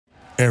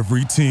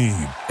Every team,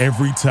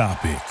 every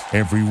topic,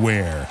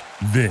 everywhere.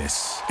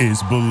 This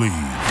is Believe.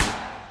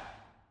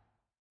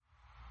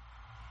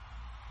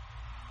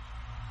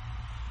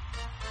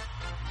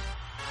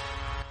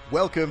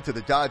 Welcome to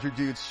the Dodger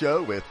Dudes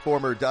show with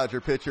former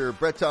Dodger pitcher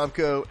Brett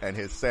Tomko and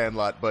his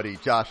Sandlot buddy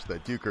Josh the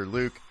Duker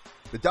Luke.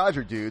 The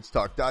Dodger Dudes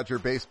talk Dodger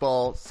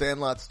baseball,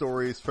 Sandlot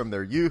stories from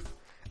their youth,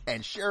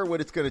 and share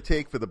what it's going to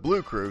take for the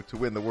Blue Crew to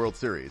win the World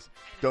Series.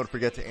 Don't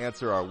forget to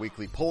answer our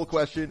weekly poll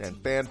question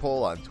and fan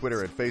poll on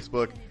Twitter and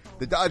Facebook.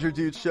 The Dodger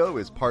Dudes show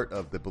is part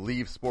of the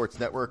Believe Sports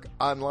Network,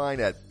 online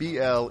at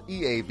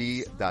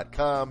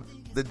BLEAV.com.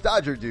 The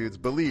Dodger Dudes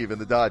believe in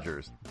the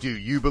Dodgers. Do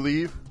you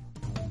believe?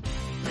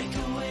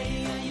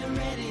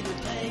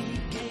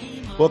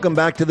 Welcome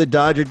back to the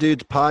Dodger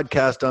Dudes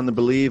podcast on the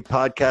Believe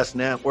Podcast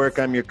Network.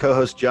 I'm your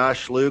co-host,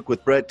 Josh Luke,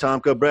 with Brett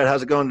Tomko. Brett,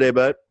 how's it going today,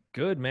 bud?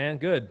 Good, man.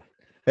 Good.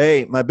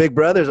 Hey, my big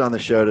brother's on the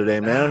show today,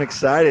 man. I'm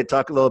excited to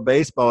talk a little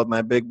baseball with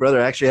my big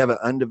brother. I actually have an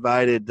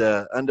undivided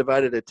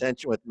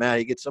attention with Matt.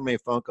 He gets so many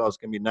phone calls.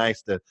 It's going to be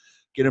nice to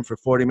get him for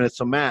 40 minutes.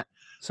 So, Matt.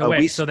 So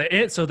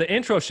the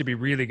intro should be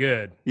really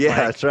good. Yeah,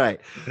 that's right.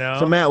 No?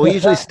 So, Matt, we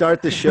usually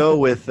start the show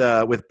with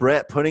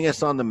Brett putting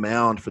us on the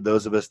mound for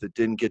those of us that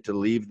didn't get to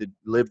live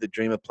the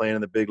dream of playing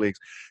in the big leagues.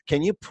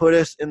 Can you put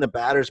us in the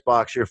batter's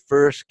box, your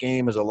first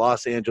game as a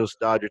Los Angeles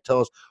Dodger?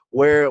 Tell us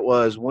where it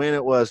was, when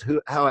it was,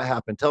 how it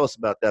happened. Tell us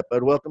about that,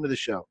 bud. Welcome to the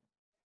show.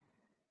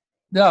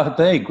 Yeah,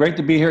 hey, great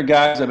to be here,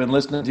 guys. I've been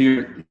listening to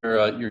your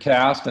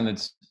cast, and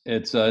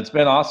it's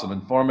been awesome,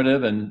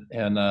 informative, and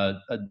a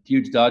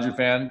huge Dodger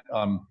fan.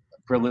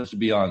 Privileged to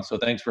be on, so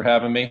thanks for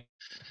having me.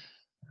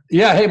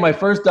 Yeah, hey, my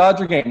first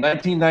Dodger game,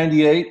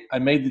 1998. I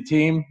made the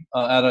team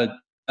out of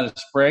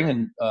spring,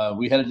 and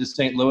we headed to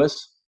St. Louis,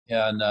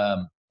 and I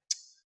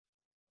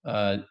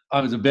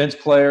was a bench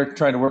player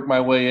trying to work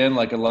my way in,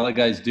 like a lot of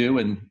guys do,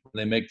 and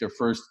they make their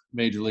first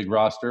major league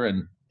roster.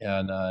 And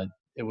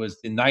it was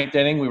the ninth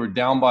inning. We were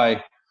down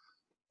by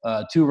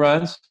 2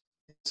 runs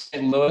in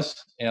St. Louis,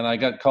 and I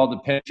got called to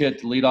pinch hit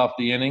to lead off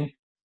the inning.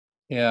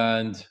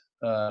 And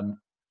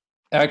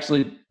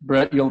actually,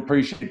 Brett, you'll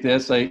appreciate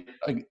this. I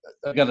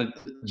got a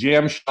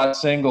jam shot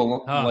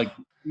single, like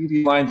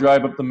easy line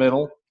drive up the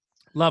middle.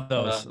 Love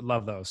those.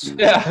 Love those.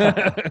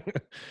 Yeah.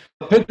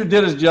 The pitcher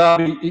did his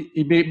job.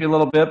 He beat me a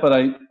little bit, but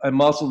I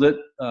muscled it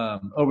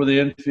over the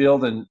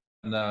infield, and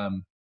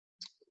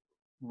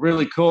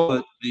really cool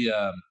that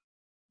the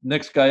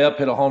next guy up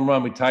hit a home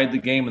run. We tied the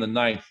game in the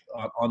ninth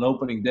on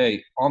opening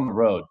day on the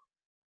road.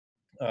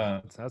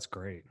 That's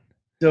great.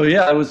 So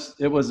yeah, it was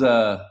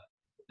a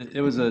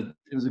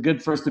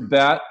good first at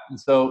bat, and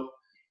so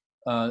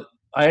I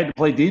had to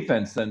play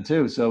defense then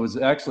too. So it was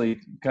actually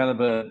kind of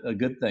a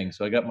good thing.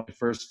 So I got my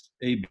first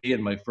AB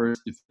and my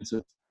first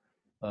defensive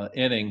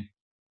inning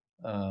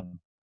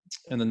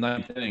in the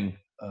ninth inning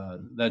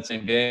that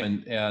same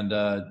game,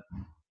 and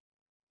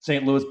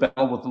St. Louis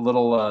battled with a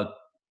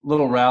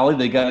little rally.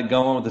 They got it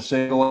going with a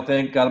single, I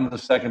think, got him to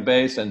second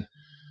base, and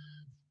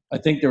I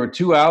think there were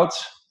 2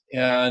 outs,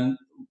 and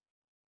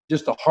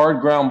just a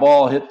hard ground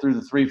ball hit through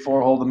the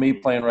 3-4 hole to me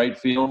playing right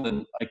field,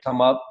 and I come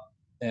up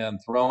and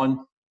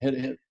throwing,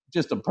 hit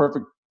just a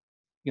perfect,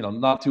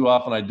 not too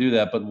often I do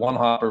that, but one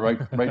hopper right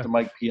to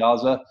Mike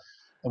Piazza,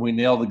 and we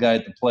nailed the guy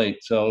at the plate.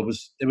 So it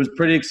was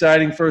pretty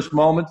exciting first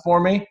moment for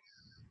me.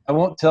 I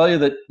won't tell you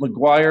that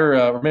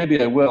McGuire, or maybe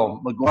I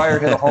will.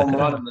 McGuire hit a home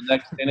run in the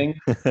next inning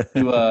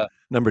to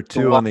number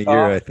 2 on the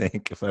year, I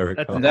think, if I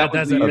recall. That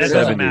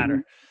doesn't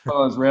matter.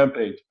 Oh, it was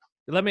rampage.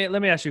 Let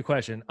me ask you a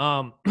question.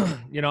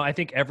 I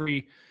think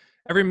every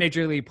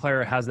major league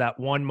player has that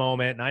one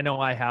moment, and I know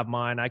I have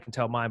mine. I can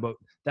tell mine, but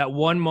that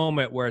one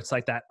moment where it's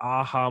like that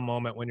aha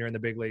moment when you're in the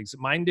big leagues.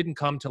 Mine didn't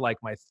come to like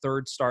my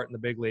third start in the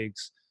big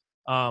leagues.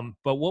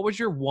 But what was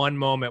your one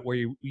moment where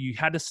you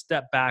had to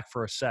step back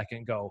for a second,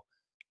 and go,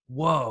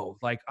 whoa,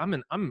 like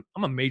I'm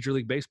a major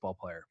league baseball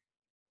player?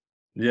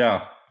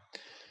 Yeah.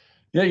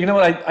 You know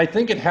what? I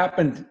think it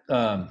happened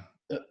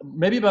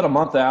maybe about a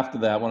month after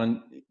that,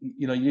 when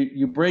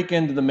you break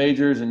into the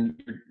majors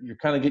and you're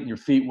kind of getting your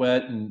feet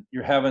wet and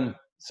you're having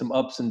some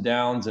ups and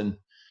downs, and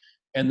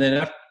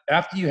then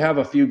after you have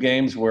a few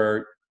games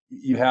where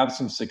you have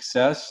some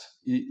success,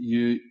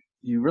 you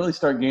really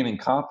start gaining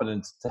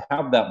confidence to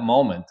have that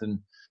moment. And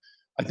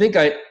I think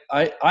I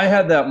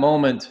had that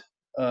moment.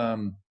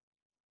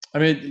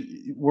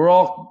 We're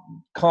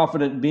all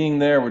confident being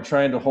there. We're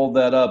trying to hold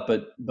that up,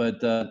 but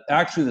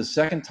actually the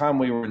second time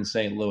we were in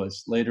St.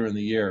 Louis later in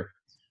the year,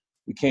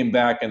 we came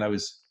back, and I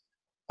was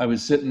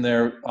sitting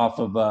there off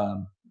of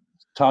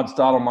Todd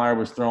Stottlemyre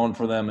was throwing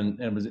for them, and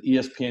it was an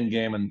ESPN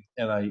game, and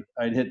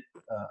I'd hit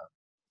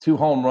 2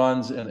 home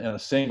runs and a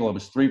single. It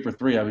was 3 for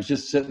 3. I was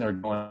just sitting there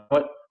going,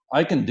 "What?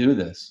 I can do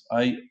this."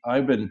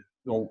 I've been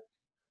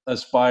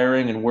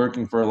aspiring and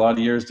working for a lot of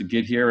years to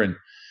get here, and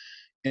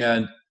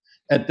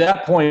at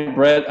that point,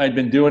 Brett, I'd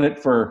been doing it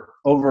for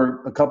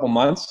over a couple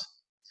months,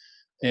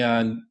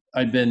 and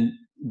I'd been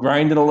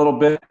grinding a little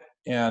bit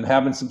and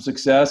having some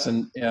success,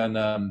 and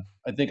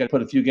I think I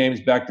put a few games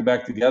back to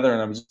back together,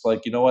 and I was just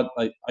like, you know what,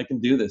 I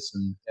can do this,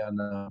 and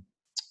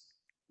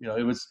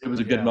it was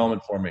a good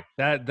moment for me.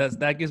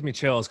 That gives me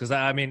chills because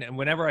I mean,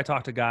 whenever I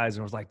talk to guys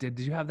and was like, did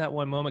you have that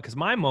one moment? Because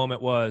my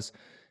moment was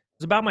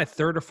about my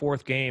third or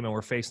fourth game and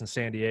we're facing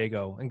San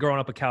Diego. And growing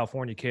up a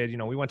California kid,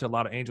 we went to a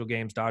lot of Angel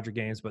games, Dodger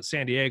games, but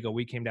San Diego,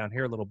 we came down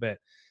here a little bit.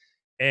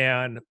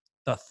 And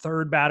the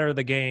third batter of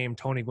the game,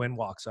 Tony Gwynn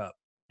walks up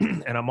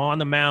and I'm on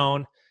the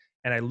mound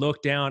and I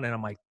look down and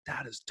I'm like,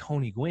 that is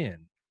Tony Gwynn.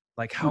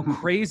 Like, how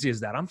crazy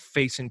is that? I'm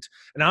facing,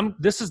 and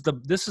this is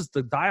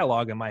the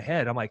dialogue in my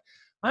head. I'm like,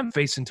 I'm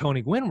facing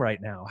Tony Gwynn right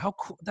now.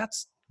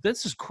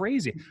 This is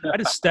crazy. I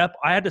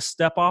had to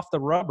step off the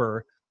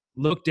rubber,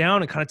 look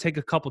down and kind of take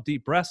a couple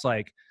deep breaths.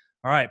 Like,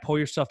 all right, pull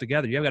yourself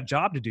together. You have got a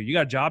job to do. You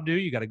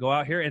got to go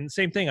out here. And the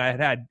same thing, I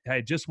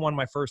had just won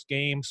my first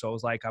game. So it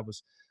was like, I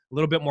was a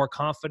little bit more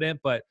confident,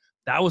 but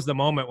that was the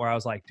moment where I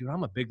was like, dude,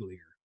 I'm a big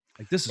leaguer.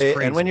 Like, this is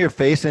crazy. And when you're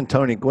facing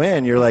Tony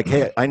Gwynn, you're like,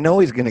 hey, I know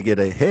he's going to get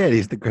a hit.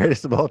 He's the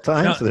greatest of all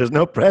time, so there's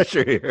no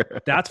pressure here.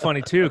 That's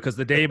funny, too, because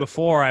the day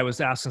before I was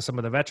asking some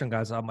of the veteran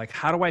guys, I'm like,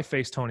 how do I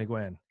face Tony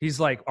Gwynn? He's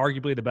like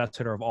arguably the best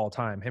hitter of all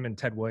time, him and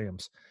Ted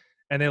Williams.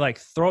 And they like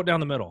throw it down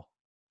the middle.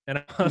 And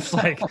I was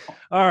like,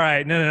 all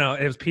right, no.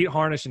 It was Pete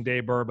Harnish and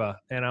Dave Burba.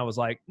 And I was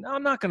like, no,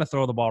 I'm not going to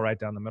throw the ball right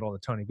down the middle of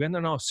Tony Gwynn.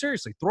 No,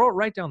 seriously, throw it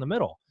right down the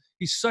middle.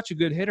 He's such a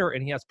good hitter,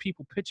 and he has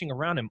people pitching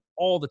around him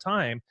all the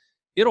time.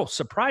 It'll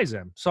surprise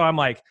him. So I'm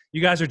like,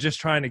 you guys are just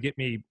trying to get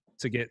me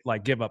to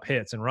give up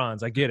hits and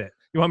runs. I get it.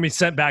 You want me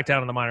sent back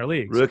down in the minor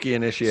leagues. Rookie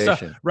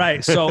initiation. So,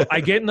 right. So I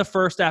get in the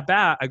first at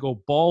bat. I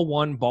go ball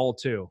one, ball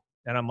two.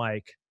 And I'm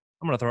like,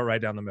 I'm going to throw it right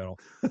down the middle.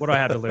 What do I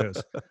have to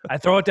lose? I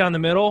throw it down the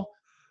middle,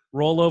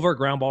 roll over,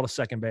 ground ball to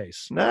second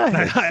base.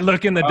 Nice. I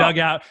look in the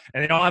dugout,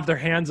 and they all have their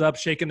hands up,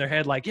 shaking their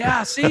head like,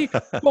 yeah, see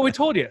what we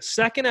told you.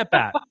 Second at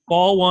bat,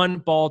 ball one,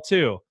 ball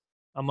two.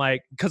 I'm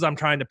like, because I'm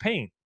trying to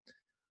paint.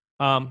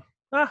 I'll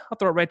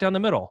throw it right down the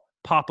middle.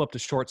 Pop up to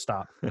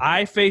shortstop.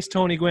 I faced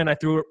Tony Gwynn. I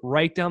threw it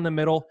right down the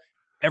middle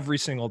every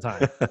single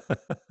time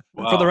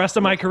for the rest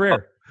of my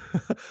career.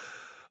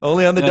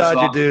 Only on the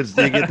Dodger Dudes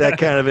do you get that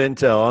kind of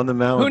intel on the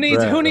mound.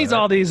 Who needs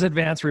all these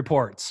advanced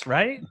reports,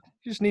 right?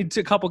 You just need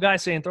a couple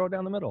guys saying throw it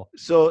down the middle.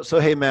 So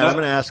hey man, I'm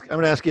gonna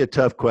ask you a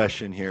tough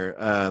question here.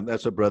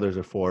 That's what brothers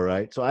are for,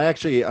 right? So I'm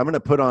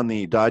gonna put on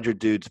the Dodger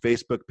Dudes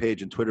Facebook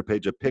page and Twitter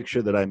page a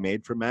picture that I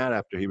made for Matt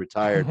after he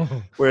retired,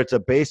 where it's a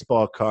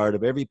baseball card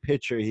of every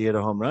pitcher he hit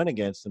a home run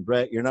against. And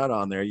Brett, you're not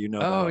on there, you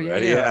know. Oh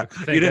that, yeah.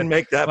 You didn't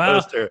make that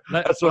poster.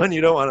 That's one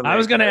you don't want to make. I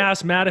was gonna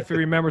ask Matt if he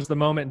remembers the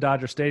moment in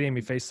Dodger Stadium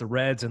he faced the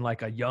Reds in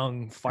like a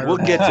young fireball.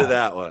 We'll get to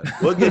that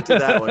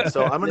one.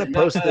 So I'm gonna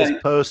post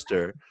this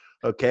poster.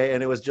 Okay,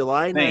 and it was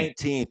July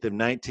 19th of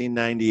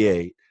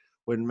 1998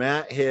 when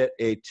Matt hit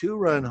a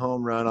 2-run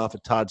home run off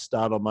of Todd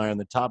Stottlemyre in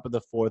the top of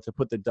the fourth to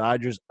put the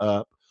Dodgers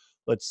up.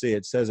 Let's see,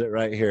 it says it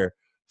right here,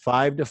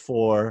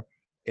 5-4.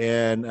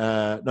 And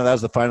no, that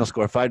was the final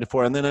score,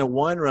 5-4. And then a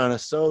 1-run, a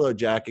solo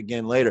jack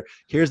again later.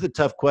 Here's the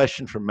tough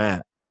question from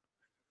Matt.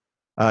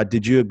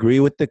 Did you agree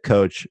with the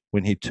coach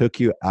when he took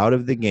you out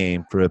of the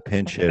game for a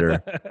pinch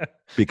hitter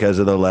because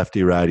of the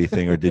lefty-righty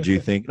thing, or did you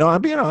think? No,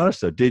 I'm being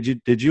honest though. Did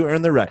you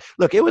earn the right?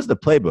 Look, it was the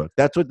playbook.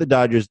 That's what the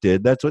Dodgers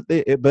did. That's what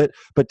they. But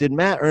did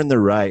Matt earn the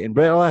right? And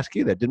Brett, I'll ask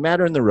you that. Did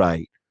Matt earn the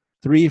right?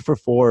 3 for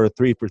 4 or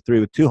 3 for 3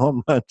 with 2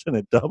 home runs and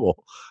a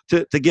double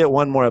to get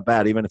one more at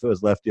bat, even if it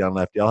was lefty on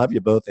lefty. I'll have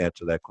you both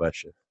answer that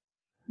question.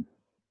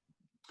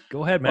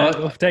 Go ahead, Matt.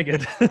 Go take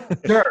it.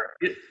 Sure.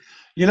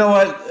 You know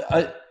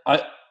what?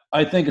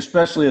 I think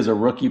especially as a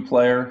rookie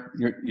player,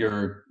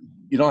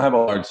 you don't have a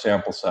large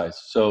sample size,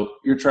 so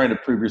you're trying to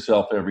prove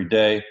yourself every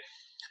day.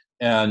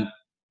 And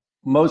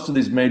most of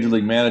these major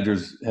league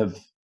managers have,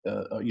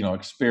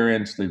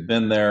 experience. They've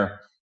been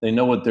there. They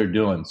know what they're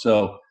doing.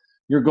 So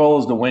your goal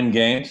is to win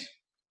games.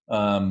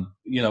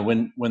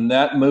 When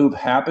that move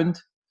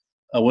happened,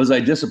 was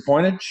I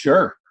disappointed?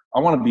 Sure. I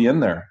want to be in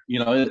there.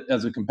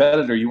 As a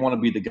competitor, you want to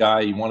be the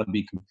guy. You want to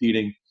be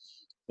competing,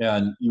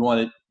 and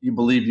you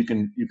believe you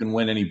can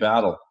win any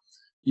battle.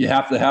 You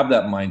have to have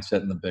that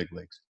mindset in the big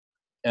leagues.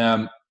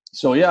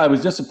 So yeah, I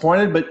was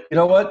disappointed, but you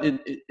know what?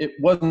 It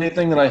wasn't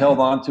anything that I held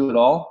on to at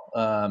all.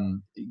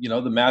 The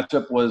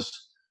matchup was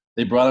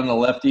they brought in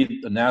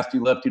a nasty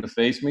lefty to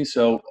face me.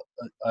 So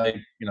I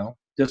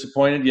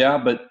disappointed, yeah,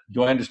 but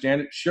do I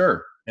understand it?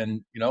 Sure.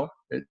 And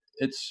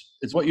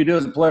it's what you do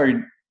as a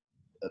player.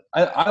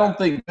 I don't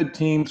think good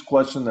teams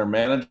question their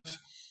managers.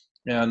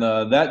 And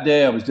that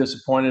day I was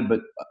disappointed,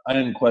 but I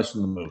didn't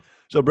question the move.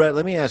 So, Brett,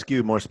 let me ask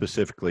you more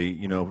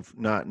specifically,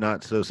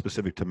 not so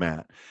specific to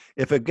Matt.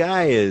 If a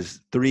guy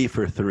is 3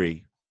 for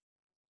 3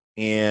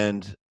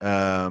 and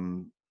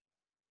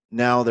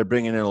now they're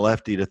bringing in a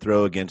lefty to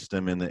throw against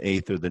him in the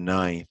 8th or the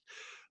 9th,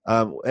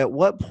 at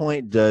what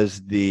point does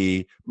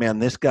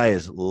this guy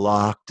is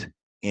locked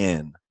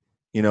in?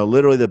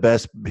 Literally the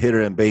best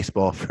hitter in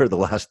baseball for the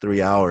last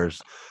 3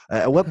 hours.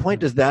 At what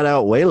point does that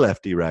outweigh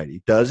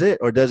lefty-righty? Does it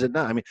or does it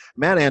not? I mean,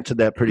 Matt answered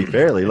that pretty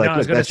fairly.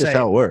 That's just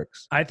how it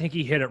works. I think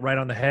he hit it right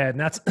on the head,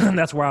 and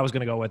that's where I was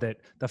going to go with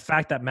it. The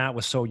fact that Matt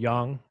was so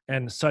young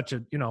and such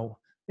a,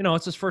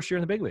 it's his first year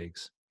in the big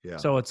leagues. Yeah.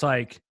 So it's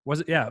like,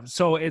 was it? Yeah.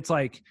 So it's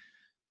like,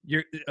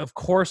 you're of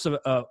course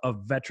a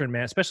veteran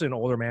man, especially an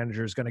older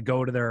manager, is going to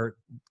go to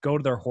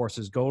their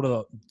horses, go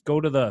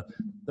to the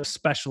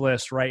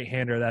specialist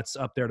right-hander that's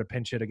up there to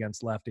pinch hit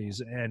against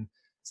lefties. And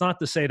it's not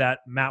to say that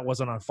Matt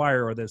wasn't on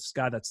fire or this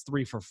guy that's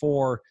 3 for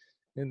 4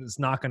 and is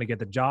not going to get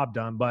the job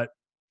done, but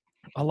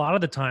a lot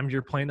of the times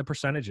you're playing the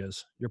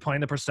percentages. You're playing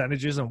the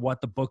percentages and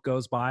what the book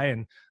goes by,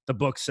 and the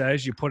book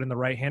says you put in the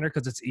right-hander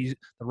because it's easy.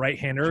 The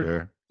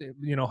right-hander,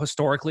 Sure.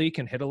 Historically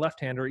can hit a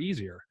left-hander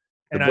easier.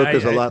 The book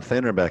is a lot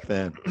thinner back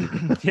then.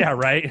 Yeah,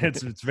 right.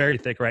 It's very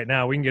thick right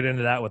now. We can get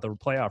into that with the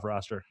playoff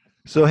roster.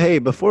 So, hey,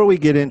 before we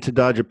get into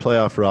Dodger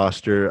playoff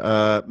roster,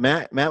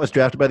 Matt was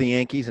drafted by the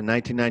Yankees in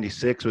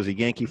 1996, was a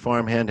Yankee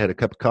farmhand, had a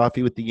cup of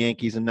coffee with the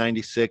Yankees in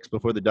 96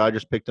 before the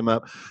Dodgers picked him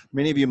up.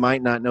 Many of you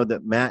might not know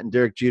that Matt and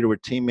Derek Jeter were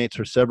teammates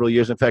for several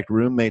years. In fact,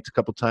 roommates a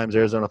couple times,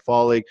 Arizona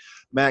Fall League.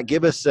 Matt,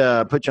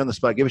 put you on the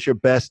spot. Give us your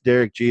best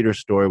Derek Jeter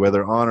story,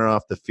 whether on or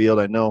off the field.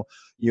 I know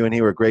you and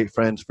he were great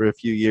friends for a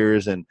few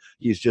years, and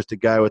he's just a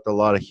guy with a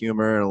lot of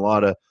humor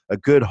and a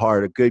good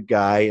heart, a good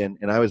guy, and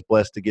I was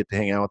blessed to get to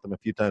hang out with him a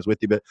few times with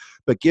you.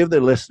 But give the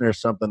listeners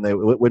something they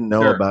wouldn't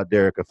know about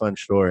Derek, a fun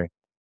story.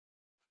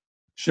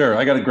 Sure,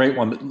 I got a great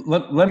one.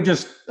 Let me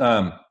just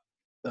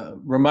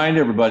remind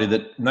everybody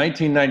that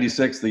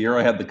 1996, the year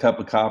I had the cup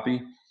of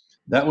coffee,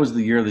 that was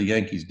the year the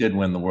Yankees did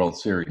win the World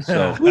Series.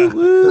 So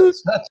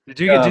did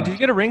you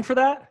get a ring for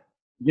that?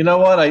 You know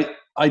what?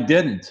 I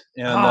didn't,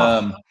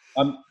 and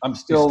I'm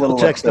still a little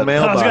checks the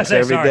mailbox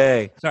every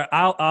day. Sorry,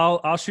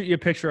 I'll shoot you a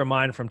picture of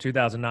mine from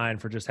 2009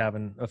 for just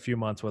having a few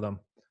months with him.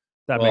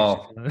 That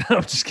makes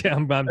I'm just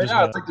kidding. I'd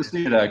like to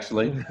see it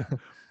actually.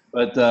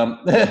 But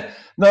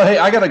no, hey,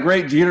 I got a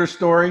great Jeter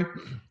story.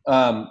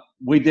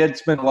 We did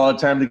spend a lot of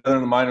time together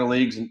in the minor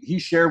leagues, and he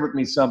shared with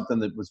me something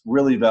that was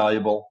really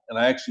valuable, and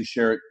I actually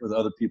share it with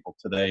other people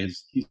today.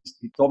 He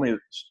told me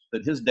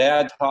that his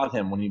dad taught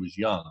him when he was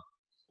young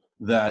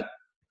that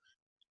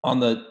on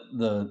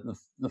the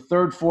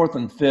third, fourth,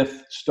 and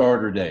fifth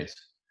starter days,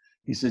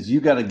 he says, you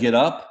got to get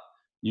up,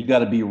 you got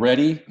to be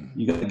ready,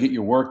 you got to get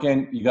your work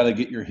in, you got to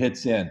get your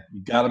hits in.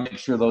 You got to make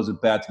sure those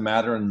at-bats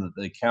matter and that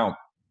they count.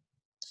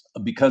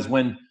 Because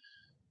when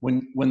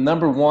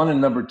number one and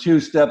number two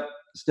step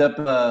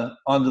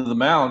onto the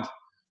mound,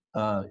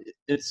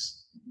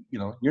 it's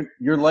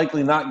you're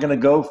likely not going to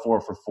go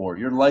 4 for 4.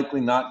 You're likely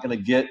not going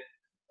to get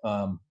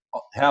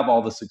have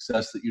all the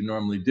success that you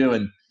normally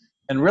do.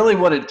 And really,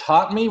 what it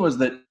taught me was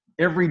that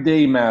every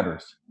day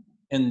matters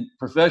in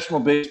professional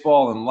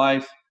baseball and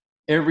life.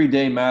 Every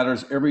day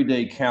matters. Every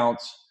day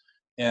counts.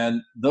 And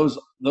those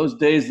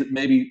days that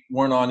maybe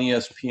weren't on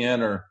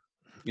ESPN or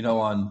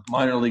on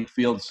minor league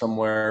field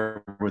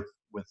somewhere with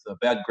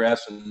bad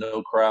grass and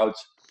no crowds,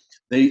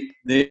 they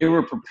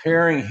were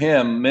preparing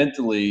him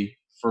mentally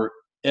for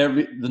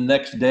the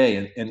next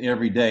day and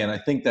every day. And I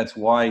think that's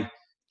why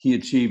he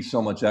achieved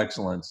so much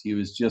excellence. He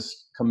was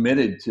just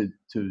committed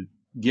to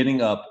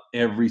getting up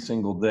every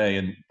single day.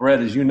 And Brett,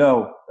 as you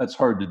know, that's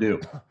hard to do.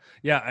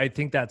 Yeah, I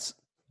think that's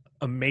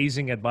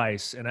amazing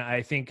advice. And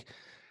I think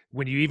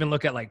when you even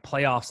look at like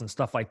playoffs and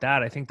stuff like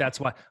that, I think that's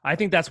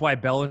why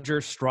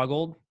Bellinger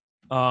struggled.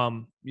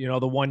 The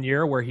 1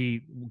 year where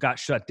he got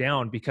shut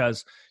down,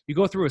 because you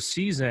go through a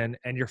season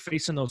and you're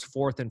facing those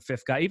fourth and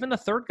fifth guy, even the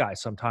third guy.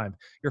 Sometimes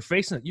you're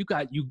facing it. You're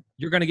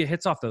going to get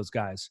hits off those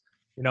guys.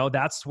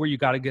 That's where you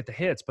got to get the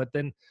hits. But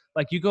then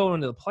like you go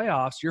into the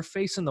playoffs, you're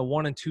facing the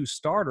 1 and 2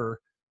 starter,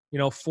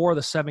 4 of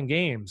the 7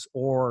 games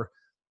or,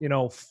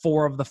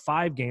 4 of the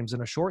 5 games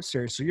in a short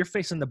series. So you're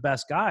facing the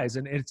best guys,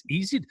 and it's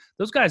easy.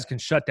 Those guys can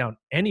shut down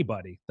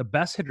anybody, the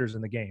best hitters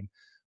in the game.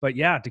 But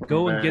yeah, to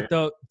go and get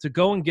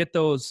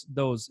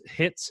those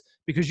hits,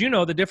 because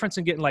the difference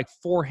in getting like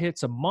 4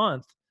 hits a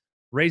month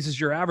raises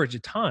your average a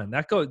ton.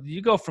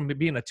 You go from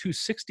being a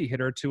 260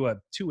 hitter to a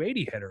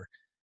 280 hitter,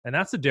 and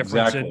that's the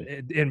difference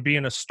in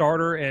being a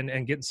starter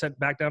and getting sent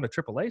back down to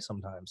AAA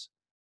sometimes.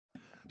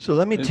 So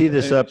let me tee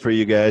this up for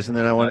you guys, and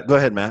then I want to go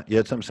ahead, Matt. You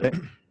had something to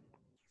say?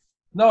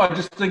 No, I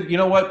just think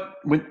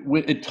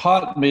what it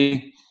taught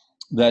me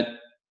that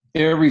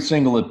every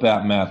single at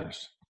bat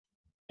matters.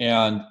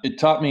 And it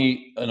taught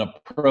me an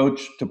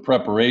approach to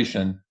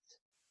preparation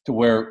to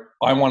where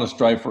I want to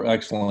strive for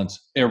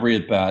excellence every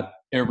at-bat,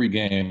 every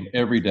game,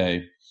 every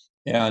day.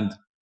 And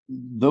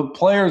the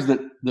players that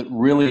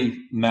really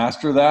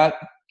master that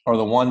are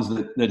the ones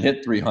that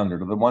hit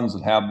 300, are the ones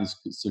that have this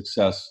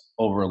success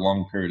over a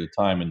long period of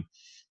time.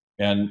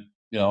 And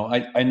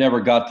I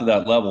never got to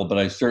that level, but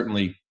I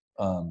certainly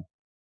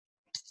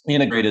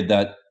integrated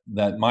that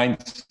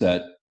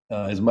mindset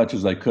as much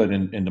as I could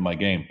into my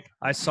game.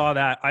 I saw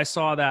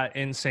that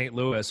in St.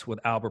 Louis with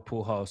Albert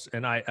Pujols,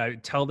 and I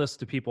tell this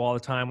to people all the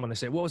time when they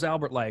say, "What was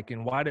Albert like,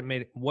 and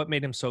what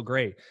made him so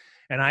great?"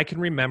 And I can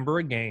remember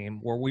a game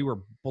where we were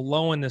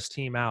blowing this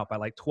team out by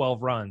like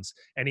 12 runs,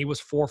 and he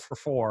was 4 for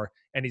 4,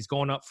 and he's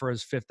going up for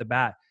his 5th at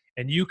bat,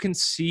 and you can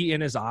see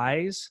in his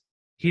eyes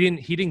he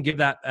didn't give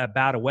that at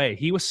bat away.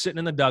 He was sitting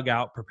in the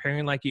dugout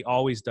preparing like he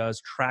always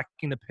does,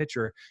 tracking the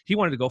pitcher. He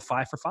wanted to go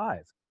 5 for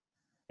 5,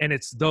 and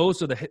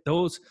those are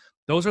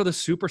the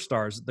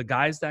superstars, the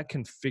guys that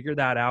can figure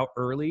that out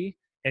early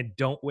and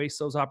don't waste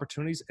those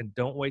opportunities and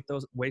don't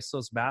waste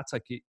those bats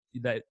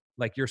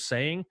like you're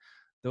saying.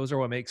 Those are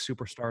what makes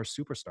superstars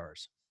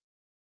superstars.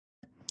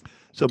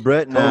 So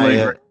Brett and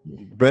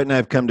I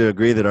have come to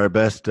agree that our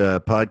best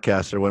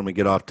podcasts are when we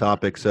get off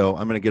topic. So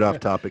I'm going to get off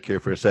topic here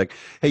for a sec.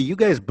 Hey, you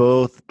guys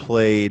both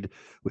played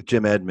with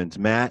Jim Edmonds,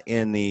 Matt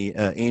in the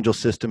Angel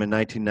system in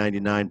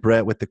 1999,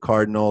 Brett with the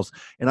Cardinals.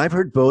 And I've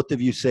heard both of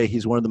you say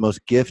he's one of the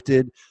most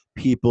gifted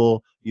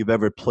people you've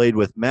ever played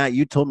with. Matt,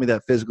 you told me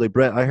that physically.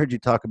 Brett, I heard you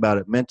talk about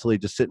it mentally,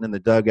 just sitting in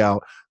the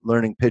dugout,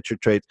 learning pitcher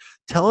traits.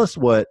 Tell us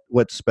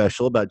what's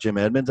special about Jim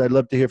Edmonds. I'd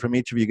love to hear from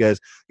each of you guys.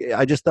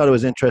 I just thought it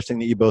was interesting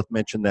that you both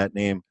mentioned that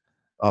name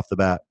off the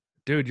bat.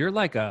 Dude, you're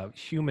like a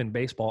human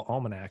baseball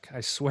almanac.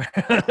 I swear.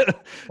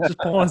 Just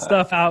pulling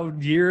stuff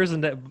out years.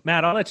 And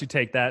Matt, I'll let you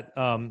take that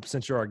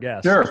since you're our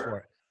guest.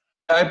 Sure.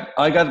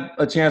 I got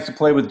a chance to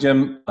play with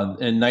Jim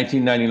in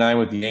 1999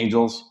 with the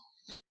Angels.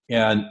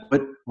 And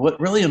what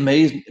really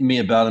amazed me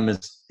about him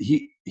is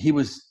he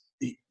was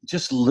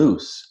just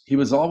loose. He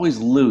was always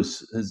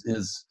loose.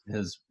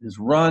 His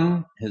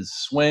run, his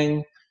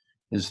swing,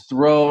 his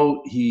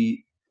throw.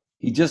 He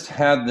just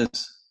had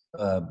this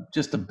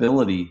just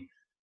ability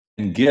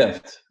and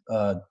gift.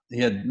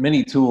 He had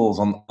many tools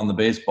on the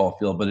baseball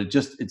field, but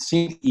it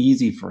seemed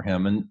easy for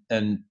him.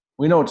 And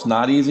we know it's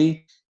not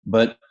easy,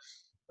 but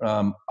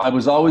I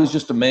was always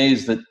just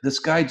amazed that this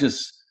guy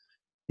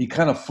he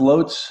kind of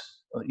floats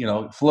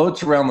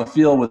around the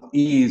field with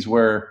ease,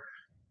 where,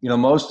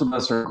 most of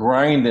us are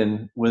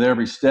grinding with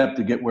every step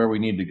to get where we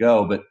need to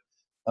go. But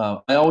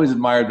I always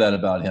admired that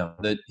about him,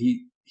 that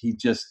he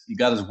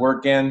got his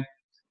work in,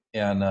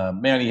 and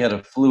man, he had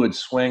a fluid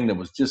swing that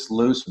was just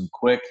loose and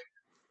quick.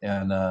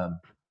 And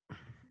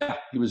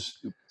he was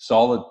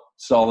solid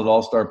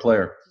all-star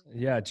player.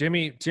 Yeah,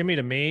 Jimmy to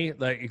me,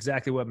 like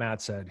exactly what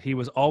Matt said. He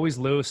was always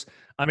loose.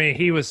 I mean,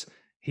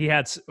 he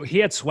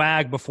had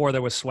swag before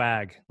there was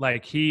swag.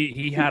 Like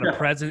he had a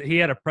presence. He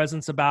had a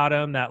presence about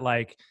him that,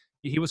 like,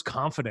 he was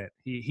confident.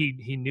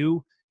 He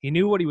knew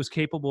what he was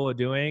capable of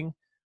doing,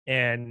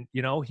 and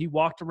he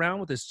walked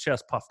around with his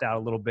chest puffed out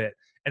a little bit,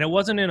 and it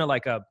wasn't in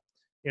a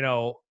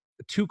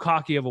too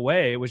cocky of a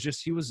way. It was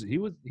just he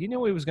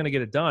knew he was going to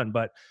get it done.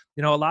 But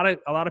a lot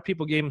of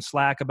people gave him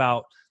slack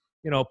about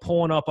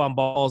pulling up on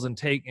balls and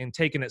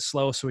taking it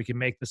slow so he can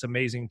make this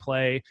amazing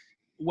play.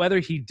 Whether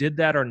he did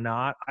that or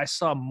not, I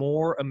saw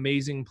more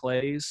amazing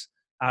plays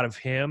out of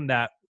him,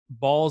 that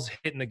balls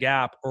hitting the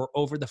gap or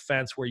over the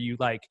fence where you,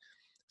 like,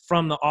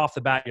 from the off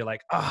the bat, you're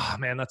like, oh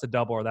man, that's a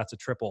double or that's a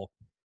triple.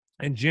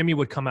 And Jimmy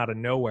would come out of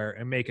nowhere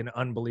and make an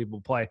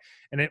unbelievable play.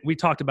 And we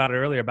talked about it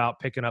earlier about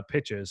picking up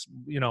pitches,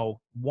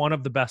 one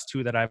of the best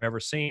two that I've ever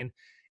seen.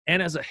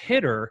 And as a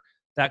hitter,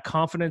 that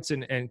confidence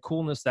and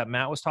coolness that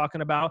Matt was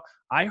talking about,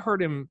 I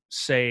heard him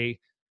say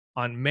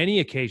on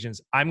many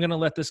occasions, I'm going to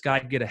let this guy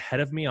get ahead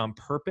of me on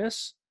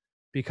purpose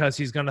because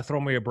he's going to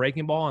throw me a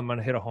breaking ball. I'm going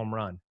to hit a home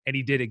run. And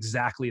he did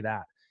exactly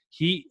that.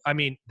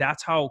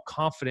 That's how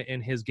confident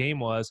in his game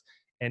was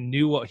and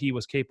knew what he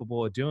was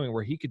capable of doing,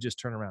 where he could just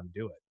turn around and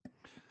do it.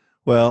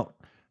 Well,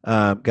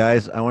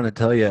 guys, I want to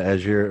tell you,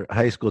 as your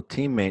high school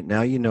teammate,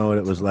 now you know what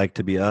it was like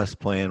to be us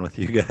playing with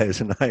you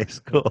guys in high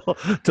school,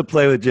 to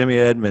play with Jimmy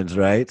Edmonds,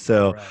 right?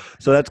 So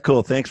that's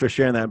cool. Thanks for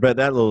sharing that, Brett.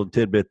 That little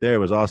tidbit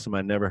there was awesome.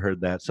 I never heard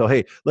that. So,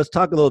 hey, let's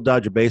talk a little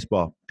Dodger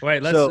baseball.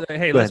 Wait,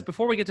 let's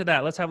before we get to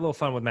that, let's have a little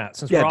fun with Matt,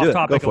 since we're off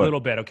topic a little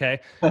bit, okay?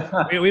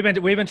 We've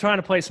been trying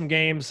to play some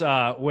games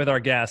with our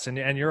guests,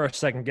 and you're our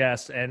second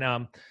guest, and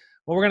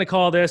what we're going to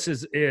call this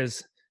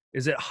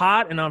is it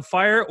hot and on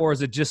fire, or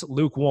is it just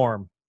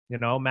lukewarm?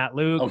 Matt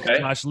Luke, okay.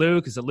 Josh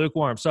Luke, is it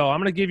lukewarm? So I'm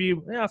going to give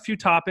you a few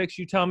topics.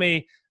 You tell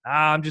me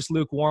I'm just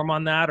lukewarm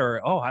on that,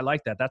 or I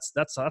like that.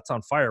 That's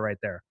on fire right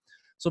there.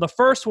 So the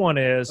first one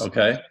is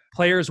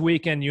Players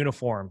Weekend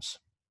uniforms,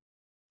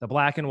 the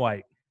black and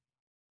white.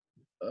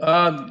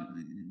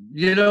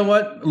 You know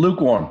what?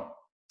 Lukewarm.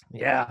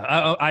 Yeah,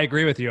 I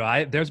agree with you.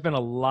 There's been a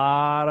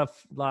lot of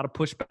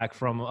pushback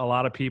from a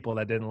lot of people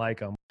that didn't like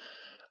them.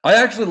 I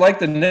actually like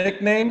the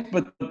nicknames,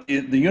 but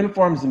the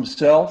uniforms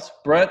themselves,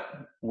 Brett,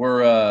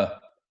 were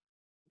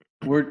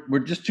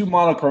just too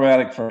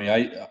monochromatic for me.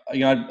 I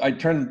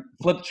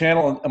flip the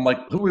channel and I'm like,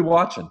 who are we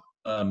watching?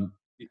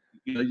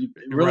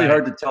 Really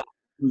hard to tell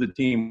who the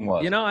team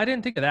was. I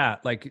didn't think of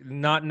that. Like,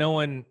 not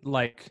knowing,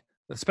 like,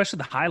 especially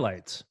the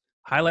highlights.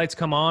 Highlights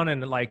come on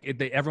and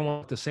everyone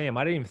looked the same.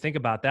 I didn't even think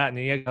about that. And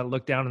then you got to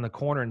look down in the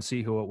corner and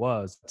see who it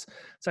was. It's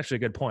actually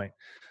a good point.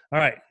 All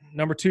right,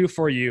 number 2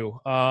 for you.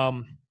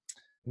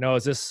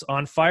 Is this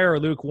on fire or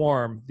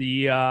lukewarm?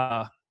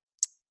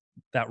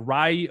 That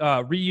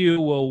Ryu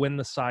will win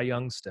the Cy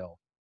Young still.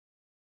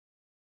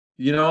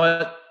 You know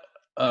what?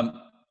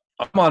 I'm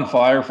on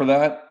fire for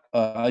that.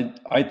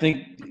 I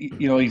think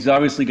he's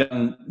obviously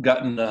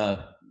gotten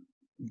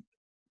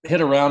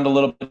hit around a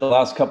little bit the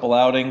last couple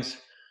outings,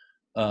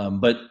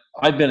 but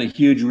I've been a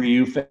huge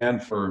Ryu fan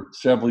for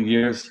several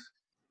years.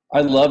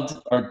 I loved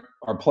our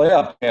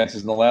playoff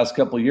chances in the last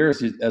couple of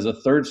years. As a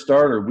third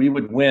starter, we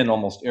would win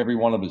almost every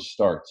one of his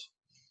starts.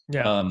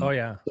 Yeah. Oh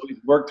yeah. So he's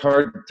worked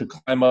hard to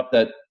climb up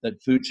that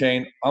food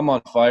chain. I'm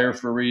on fire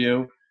for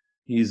Ryu.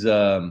 He's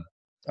I'm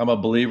a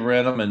believer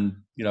in him, and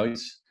Yeah,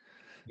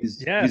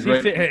 he's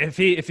ready. if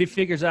he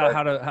figures out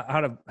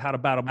how to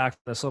battle back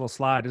from this little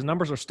slide, his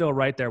numbers are still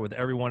right there with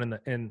everyone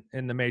in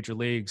the major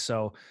leagues.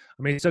 So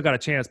I mean, he's still got a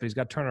chance, but he's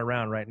got to turn it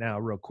around right now,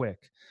 real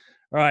quick.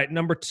 All right,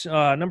 number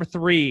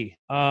 3,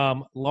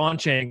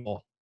 launch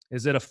angle.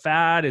 Is it a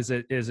fad? Is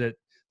it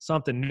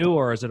something new,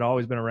 or has it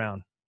always been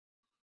around?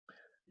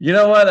 You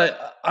know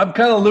what? I'm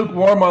kind of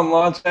lukewarm on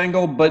launch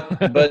angle, but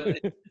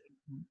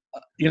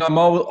I'm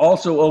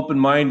also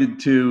open-minded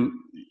to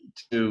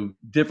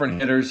different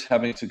hitters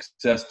having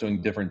success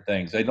doing different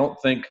things.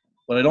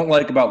 What I don't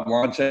like about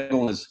launch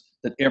angle is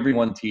that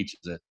everyone teaches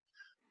it.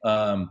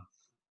 And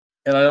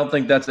I don't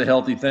think that's a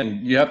healthy thing.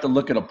 You have to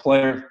look at a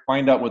player,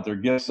 find out what their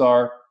gifts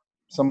are.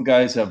 Some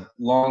guys have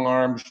long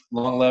arms,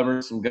 long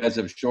levers. Some guys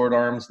have short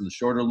arms and the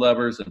shorter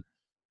levers.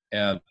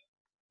 And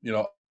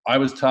I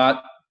was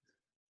taught,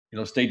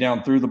 stay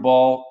down through the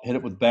ball, hit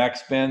it with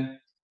backspin.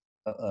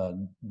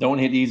 Don't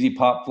hit easy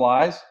pop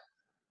flies.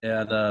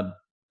 And,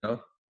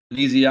 an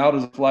easy out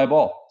is a fly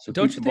ball. So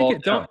don't you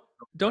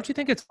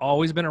think it's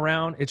always been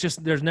around? It's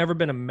just there's never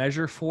been a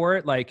measure for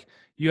it. Like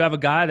you have a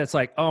guy that's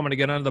like, oh, I'm going to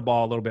get under the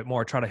ball a little bit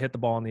more, try to hit the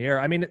ball in the air.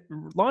 I mean,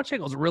 launch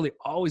angle's really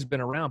always been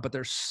around, but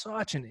there's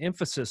such an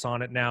emphasis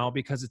on it now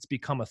because it's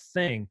become a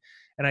thing.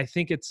 And I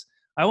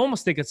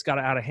almost think it's got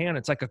out of hand.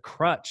 It's like a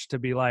crutch to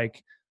be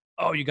like,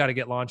 oh, you got to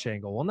get launch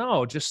angle. Well,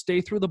 no, just stay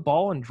through the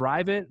ball and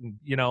drive it and,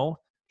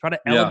 try to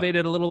elevate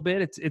it a little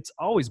bit. It's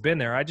always been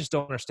there. I just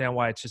don't understand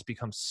why it's just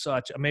become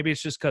such – maybe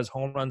it's just because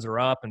home runs are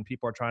up and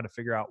people are trying to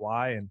figure out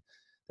why, and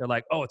they're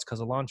like, oh, it's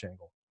because of launch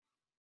angle.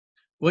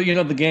 Well,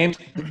 the game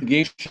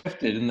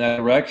shifted in that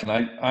direction.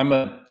 I'm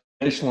a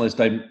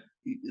traditionalist.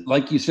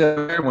 Like you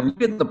said, when you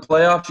get in the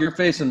playoffs, you're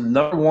facing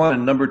number 1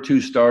 and number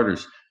 2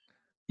 starters.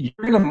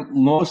 You're going to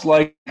most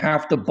likely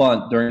have to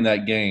bunt during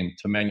that game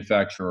to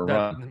manufacture a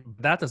run.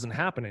 That doesn't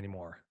happen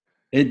anymore.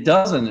 It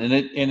doesn't, and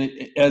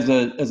it as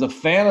a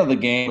fan of the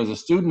game, as a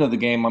student of the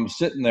game, I'm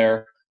sitting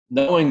there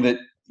knowing that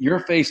you're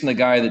facing a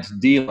guy that's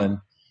dealing.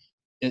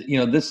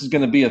 This is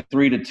going to be a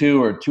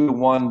 3-2 or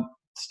 2-1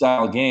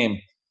 style game.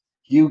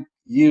 You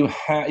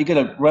get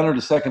a runner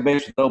to second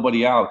base with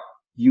nobody out.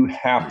 You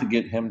have to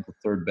get him to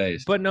third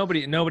base. But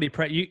nobody when you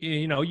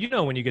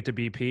get to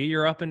BP,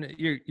 you're up and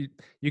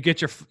you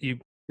get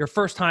your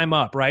first time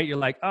up, right? You're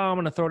like, oh, I'm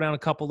going to throw down a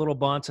couple little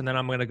bunts and then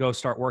I'm going to go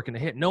start working to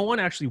hit. No one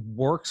actually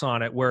works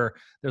on it where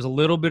there's a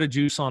little bit of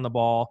juice on the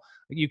ball.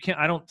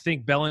 I don't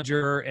think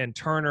Bellinger and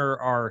Turner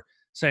are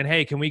saying,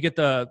 hey, can we get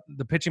the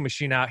pitching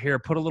machine out here,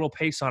 put a little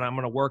pace on it. I'm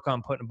going to work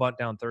on putting a bunt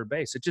down third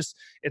base.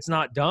 It's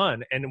not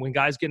done. And when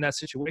guys get in that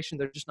situation,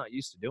 they're just not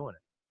used to doing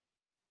it.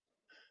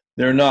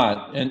 They're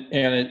not. And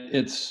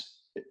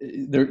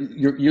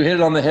you hit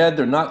it on the head.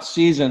 They're not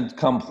seasoned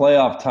come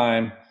playoff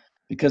time,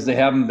 because they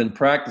haven't been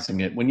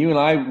practicing it. When you and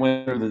I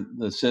went through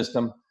the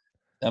system,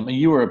 I mean,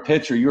 you were a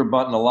pitcher, you were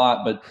bunting a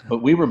lot,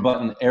 but we were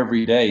bunting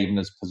every day, even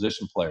as a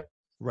position player.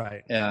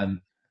 Right.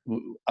 And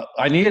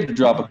I needed to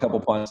drop a couple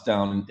punts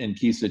down in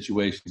key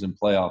situations in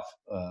playoff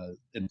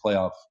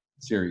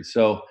series.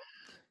 So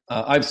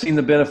I've seen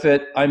the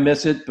benefit. I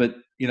miss it, but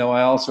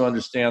I also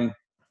understand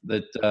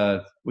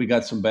that we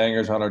got some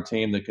bangers on our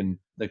team that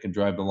can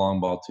drive the long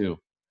ball too.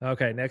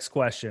 Okay, next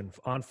question: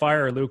 on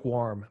fire or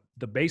lukewarm?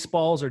 The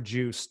baseballs are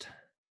juiced.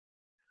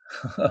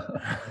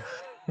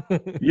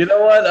 You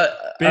know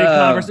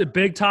what?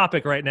 Big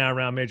topic right now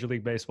around Major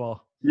League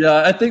Baseball.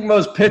 Yeah, I think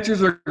most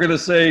pitchers are going to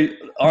say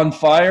on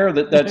fire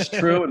that's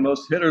true, and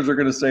most hitters are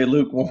going to say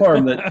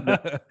lukewarm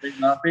that may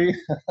not be.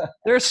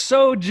 They're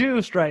so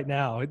juiced right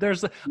now. I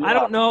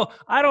don't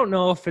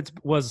know if it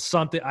was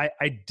something.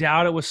 I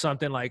doubt it was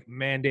something like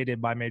mandated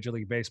by Major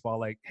League Baseball.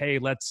 Like, hey,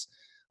 let's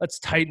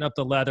tighten up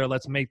the leather.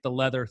 Let's make the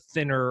leather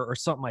thinner or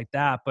something like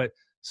that. But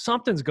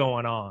something's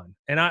going on.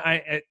 And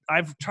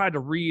I've tried to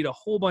read a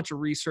whole bunch of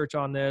research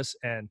on this.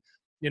 And,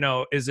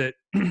 is it,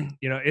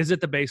 is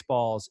it the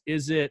baseballs?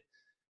 Is it,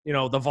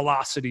 the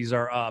velocities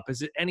are up?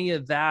 Is it any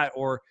of that?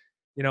 Or,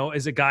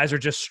 is it guys are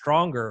just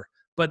stronger?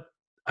 But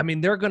I mean,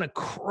 they're going to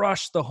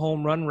crush the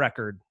home run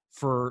record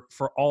for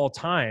all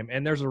time.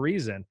 And there's a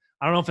reason.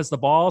 I don't know if it's the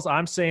balls.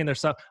 I'm saying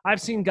there's some.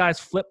 I've seen guys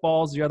flip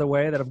balls the other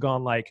way that have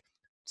gone like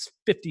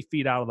 50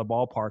 feet out of the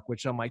ballpark,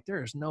 which I'm like,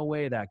 there's no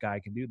way that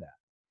guy can do that.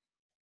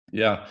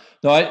 Yeah.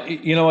 No,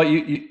 you know what?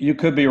 You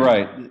could be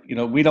right.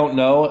 We don't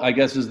know, I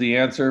guess, is the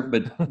answer,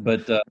 but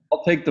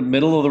I'll take the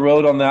middle of the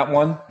road on that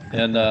one.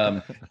 And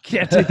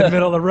can't take the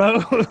middle of the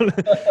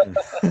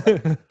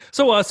road.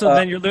 So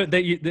then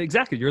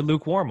you're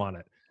lukewarm on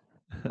it.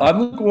 I'm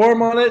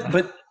lukewarm on it,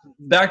 but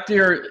back to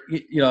your,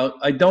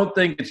 I don't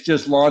think it's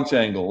just launch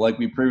angle like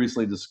we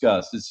previously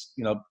discussed. It's,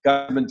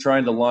 guys have been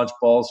trying to launch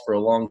balls for a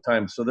long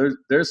time. So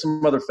there's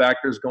some other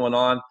factors going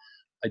on.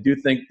 I do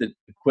think that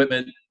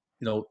equipment,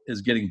 is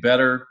getting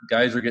better.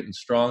 Guys are getting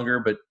stronger,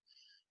 but,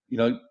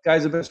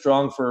 guys have been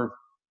strong for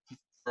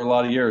a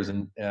lot of years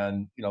and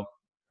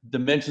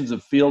dimensions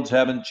of fields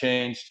haven't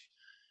changed.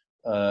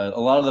 A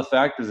lot of the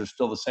factors are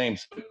still the same.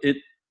 So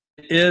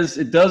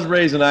It does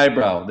raise an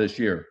eyebrow this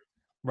year.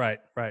 Right.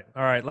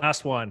 All right,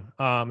 last one,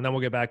 and then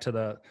we'll get back to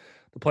the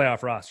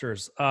playoff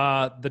rosters.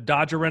 The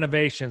Dodger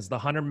renovations, the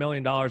 $100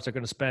 million they're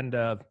going to spend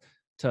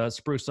to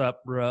spruce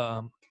up.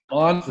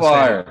 On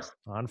fire.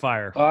 On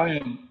fire.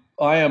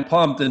 I am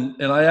pumped, and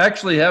I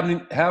actually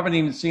haven't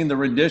even seen the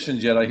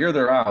renditions yet. I hear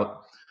they're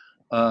out,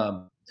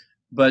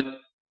 but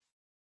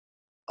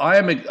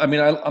I'm a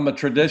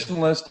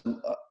traditionalist.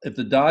 If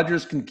the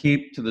Dodgers can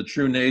keep to the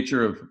true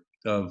nature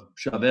of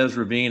Chavez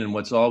Ravine and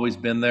what's always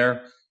been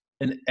there,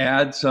 and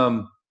add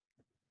some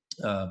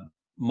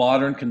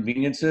modern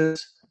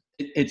conveniences,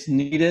 it's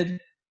needed.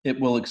 It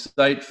will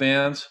excite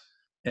fans,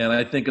 and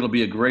I think it'll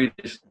be a great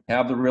addition.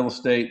 Have the real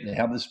estate and they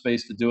have the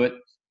space to do it.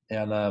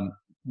 And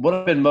what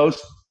I've been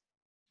most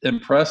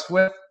impressed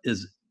with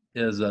is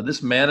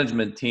this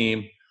management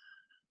team.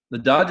 The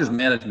Dodgers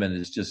management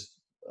is just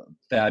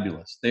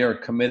fabulous. They are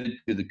committed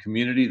to the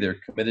community. They're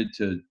committed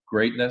to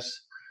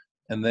greatness,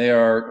 and they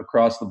are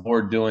across the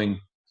board doing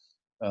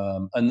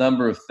a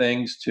number of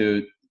things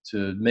to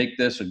make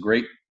this a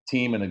great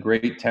team and a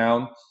great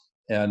town,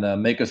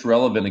 and make us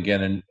relevant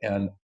again.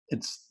 And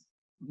it's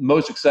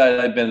most excited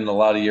I've been in a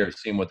lot of years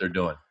seeing what they're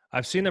doing.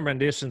 I've seen the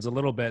renditions a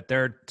little bit.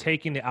 They're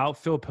taking the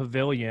outfield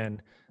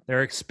pavilion,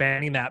 they're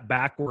expanding that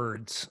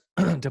backwards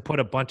to put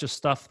a bunch of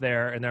stuff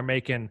there, and they're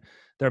making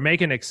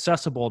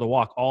accessible to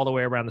walk all the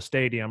way around the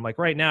stadium. Like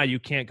right now, you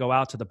can't go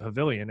out to the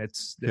pavilion;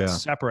 it's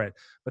separate.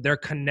 But they're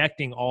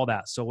connecting all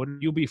that, so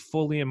you'll be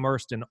fully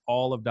immersed in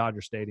all of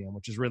Dodger Stadium,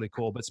 which is really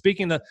cool. But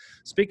speaking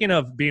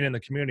of being in the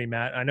community,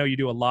 Matt, I know you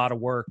do a lot of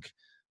work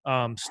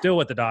still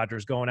with the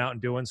Dodgers, going out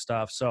and doing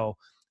stuff. So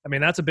I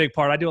mean, that's a big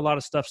part. I do a lot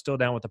of stuff still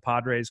down with the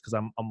Padres because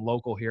I'm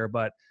local here,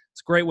 but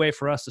it's a great way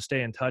for us to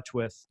stay in touch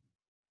with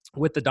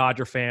the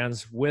Dodger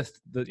fans, with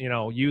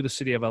the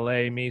city of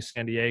LA, me,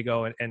 San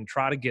Diego, and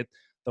try to get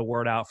the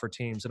word out for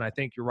teams. And I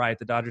think you're right.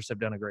 The Dodgers have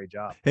done a great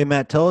job. Hey,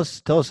 Matt, tell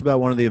us about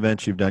one of the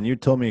events you've done. You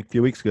told me a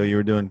few weeks ago you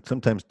were doing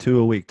sometimes 2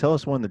 a week. Tell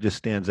us one that just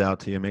stands out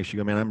to you, makes you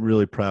go, man, I'm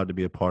really proud to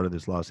be a part of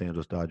this Los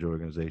Angeles Dodger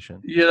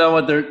organization. You know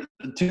what? There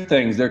are two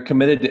things. They're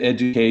committed to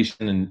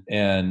education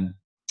and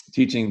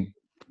teaching,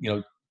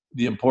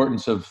 the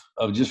importance of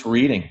just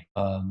reading.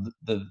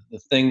 The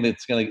thing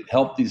that's going to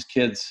help these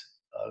kids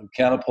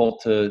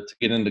catapult to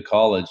get into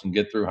college and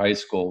get through high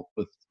school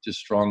with just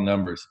strong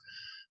numbers.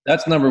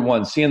 That's number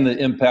one, seeing the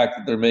impact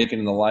that they're making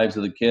in the lives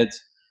of the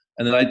kids.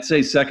 And then I'd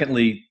say,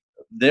 secondly,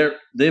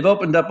 they've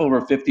opened up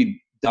over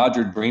 50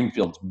 Dodger dream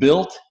fields,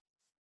 built,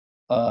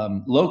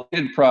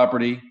 located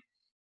property,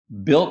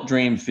 built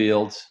dream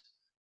fields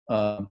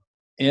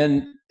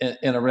in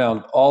and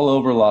around all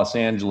over Los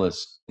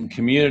Angeles, in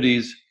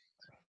communities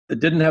that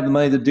didn't have the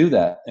money to do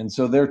that. And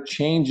so they're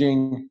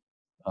changing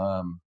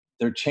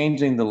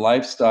the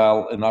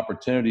lifestyle and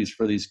opportunities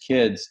for these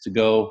kids to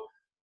go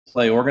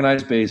play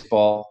organized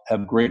baseball,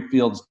 have great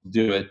fields to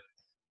do it,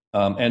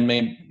 and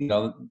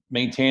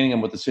maintaining them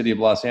with the city of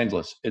Los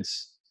Angeles.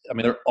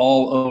 They're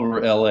all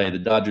over LA, the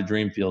Dodger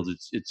Dream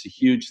Fields. It's a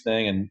huge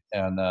thing.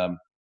 And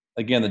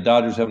again, the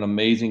Dodgers have an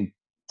amazing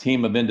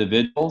team of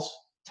individuals,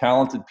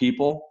 talented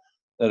people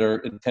that are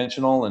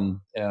intentional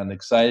and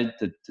excited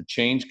to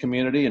change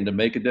community and to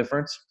make a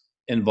difference,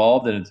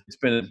 involved. And it's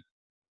been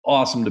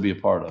awesome to be a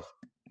part of.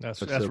 That's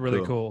so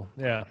really cool.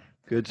 Yeah.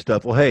 Good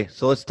stuff. Well, hey,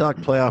 so let's talk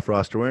playoff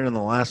roster. We're in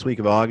the last week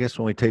of August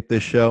when we tape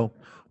this show.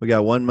 We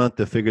got 1 month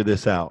to figure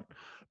this out.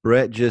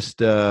 Brett just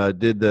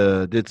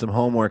did some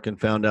homework and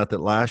found out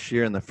that last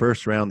year in the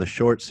first round, the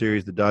short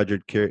series, the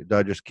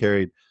Dodgers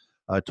carried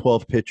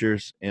 12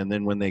 pitchers, and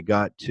then when they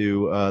got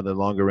to the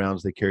longer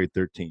rounds, they carried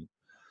 13.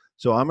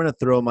 So I'm going to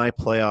throw my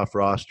playoff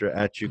roster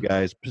at you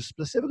guys,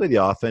 specifically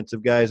the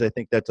offensive guys. I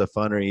think that's a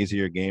funner,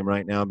 easier game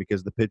right now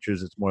because the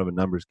pitchers, it's more of a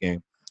numbers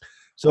game.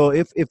 So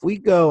if we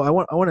go, I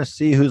want to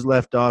see who's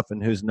left off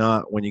and who's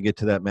not when you get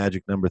to that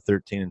magic number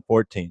 13 and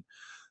 14.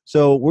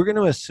 So we're going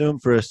to assume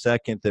for a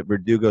second that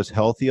Verdugo's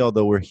healthy,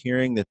 although we're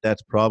hearing that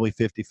that's probably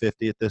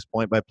 50-50 at this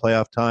point by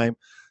playoff time.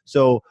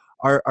 So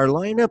our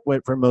lineup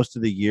went for most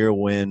of the year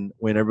when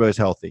everybody's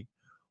healthy.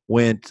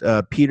 Went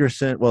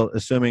Peterson, well,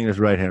 assuming there's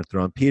right-hander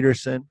throwing,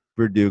 Peterson,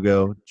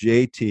 Verdugo,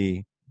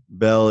 JT,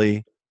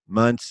 Belly,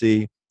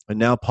 Muncy, and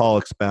now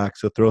Pollock's back,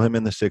 so throw him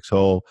in the 6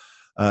 hole.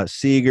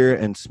 Seager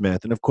and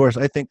Smith. And of course,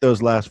 I think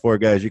those last 4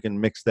 guys, you can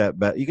mix the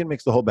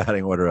whole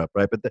batting order up,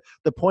 right? But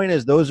the point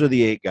is, those are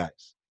the 8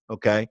 guys,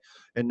 okay?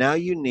 And now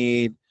you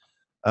need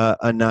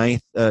a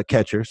 9th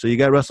catcher. So you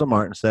got Russell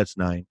Martin, so that's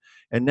 9.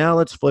 And now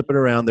let's flip it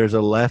around. There's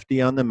a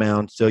lefty on the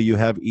mound. So you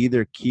have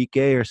either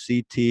Kike or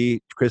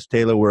CT, Chris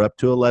Taylor. We're up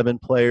to 11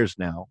 players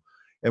now.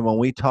 And when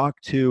we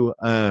talked to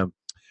on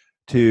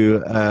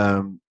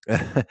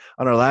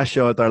our last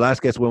show with our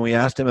last guest, when we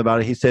asked him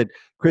about it, he said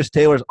Chris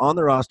Taylor's on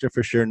the roster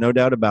for sure, no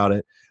doubt about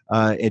it,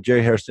 and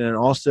Jerry Hairston, and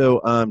also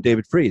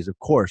David Freese, of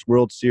course,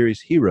 World Series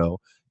hero,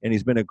 and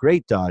he's been a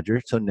great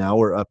Dodger. So now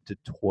we're up to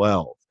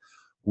 12.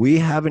 We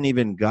haven't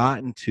even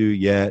gotten to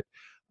yet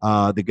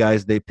the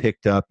guys they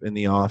picked up in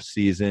the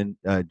offseason,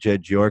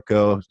 Jed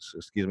Yorko,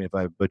 excuse me if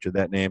I butchered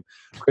that name,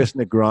 Chris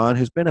Negron,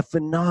 who's been a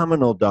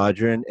phenomenal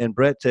Dodger. And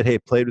Brett said, hey,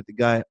 played with the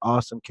guy,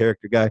 awesome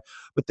character guy.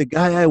 But the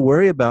guy I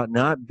worry about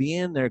not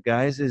being there,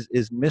 guys,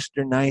 is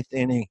Mr. Ninth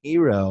Inning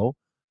hero,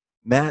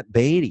 Matt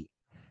Beatty.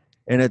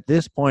 And at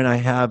this point, I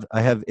have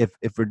if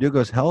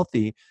Verdugo's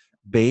healthy,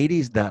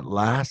 Beatty's that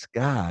last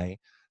guy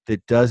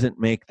that doesn't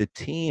make the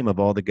team of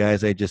all the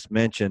guys I just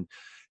mentioned.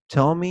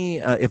 Tell me,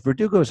 if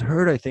Verdugo's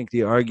hurt, I think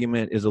the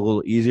argument is a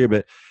little easier,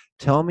 but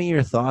tell me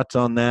your thoughts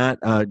on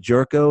that.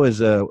 Jerko is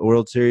a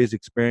World Series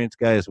experienced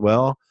guy as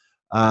well.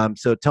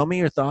 So tell me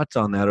your thoughts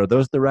on that. Are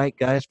those the right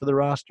guys for the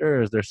roster,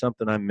 or is there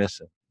something I'm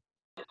missing?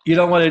 You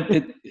know what?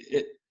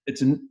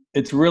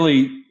 It's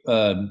really,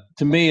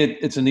 to me,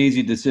 it's an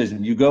easy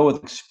decision. You go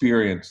with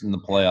experience in the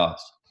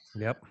playoffs.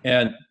 Yep.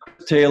 And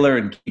Chris Taylor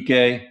and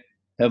Kike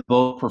have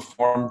both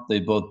performed.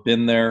 They've both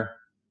been there.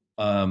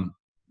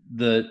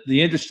 The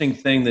interesting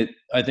thing that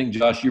I think,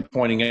 Josh, you're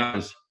pointing out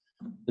is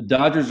the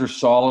Dodgers are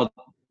solid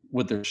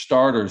with their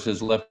starters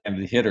as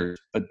left-handed hitters,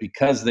 but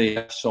because they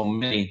have so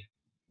many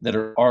that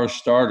are our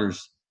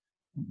starters,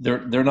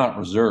 they're not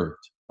reserved.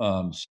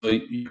 So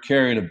you're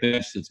carrying a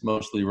bench that's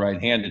mostly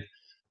right-handed.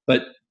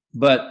 But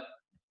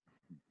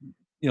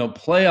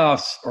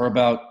playoffs are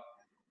about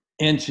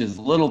inches,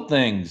 little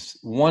things,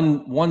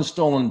 one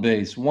stolen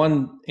base,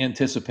 one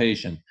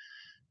anticipation.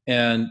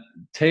 And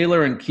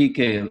Taylor and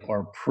Kike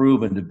are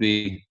proven to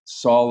be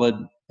solid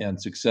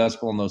and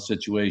successful in those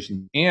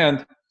situations.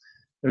 And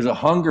there's a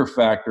hunger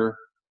factor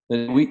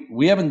that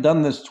we haven't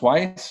done this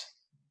twice.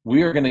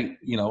 We are going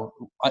to,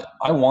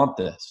 I want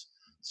this.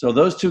 So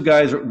those two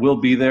guys will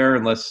be there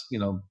unless,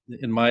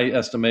 in my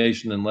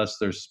estimation, unless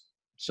there's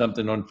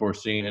something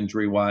unforeseen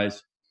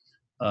injury-wise.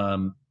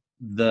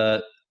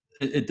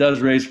 It does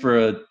raise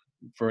for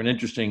an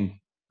interesting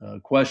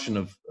question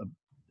of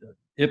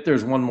if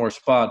there's one more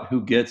spot,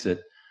 who gets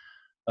it?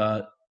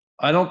 I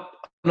don't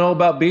know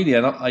about Beatty.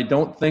 I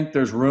don't think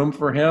there's room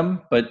for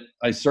him, but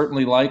I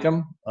certainly like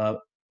him.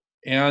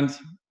 And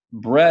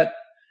Brett,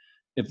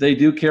 if they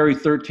do carry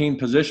 13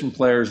 position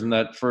players in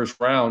that first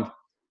round,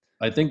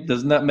 I think,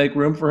 doesn't that make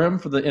room for him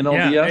for the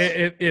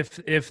NLDS? Yeah,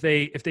 if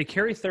they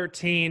carry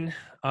 13,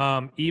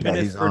 even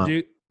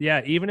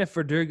if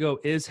Verdugo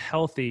is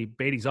healthy,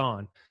 Beatty's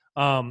on.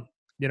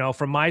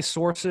 From my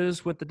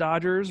sources with the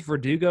Dodgers,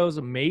 Verdugo's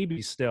a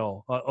maybe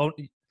still. I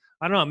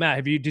don't know,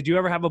 Matt. Did you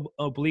ever have a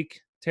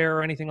oblique tear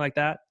or anything like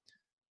that?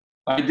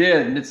 I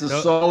did, and it's a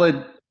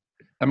solid.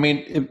 I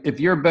mean, if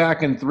you're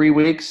back in 3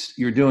 weeks,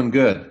 you're doing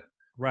good.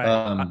 Right.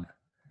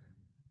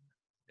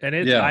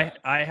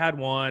 I had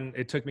one.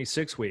 It took me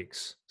 6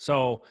 weeks.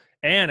 So,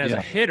 and as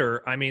a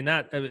hitter, I mean,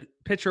 that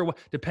pitcher,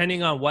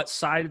 depending on what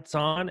side it's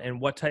on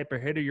and what type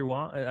of hitter you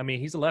want. I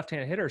mean, he's a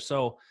left-handed hitter,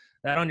 so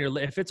that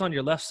if it's on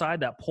your left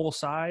side, that pull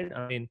side,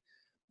 I mean,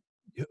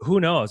 who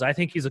knows? I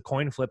think he's a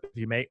coin flip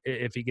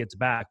if he gets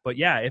back. But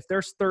yeah, if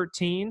there's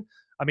 13,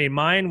 I mean,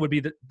 mine would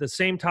be the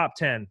same top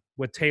 10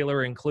 with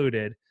Taylor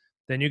included.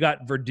 Then you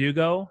got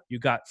Verdugo, you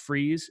got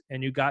Freese,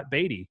 and you got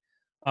Beatty.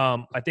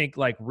 I think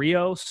like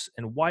Rios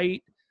and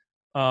White,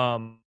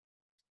 and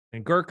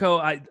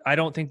Gurko, I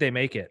don't think they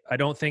make it. I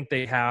don't think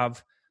they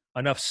have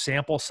enough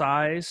sample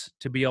size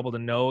to be able to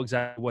know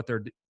exactly what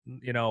they're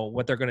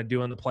going to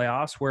do in the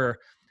playoffs.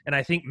 And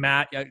I think,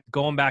 Matt,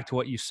 going back to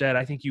what you said,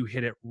 I think you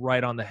hit it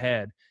right on the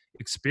head.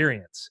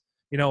 Experience.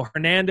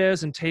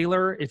 Hernandez and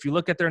Taylor, if you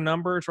look at their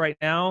numbers right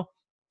now,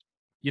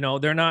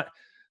 they're not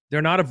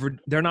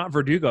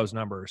Verdugo's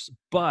numbers.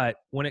 But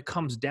when it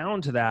comes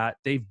down to that,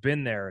 they've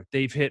been there.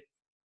 They've hit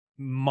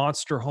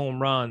monster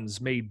home runs,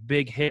 made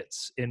big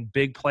hits in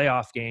big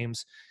playoff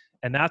games,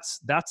 and that's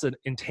an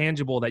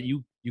intangible that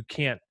you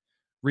can't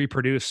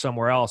reproduce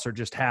somewhere else or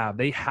just have.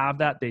 They have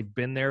that. They've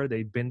been there.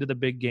 They've been to the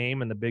big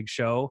game and the big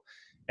show.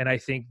 And I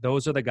think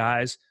those are the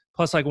guys.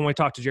 Plus, like when we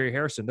talk to Jerry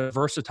Harrison, they're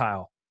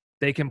versatile.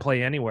 They can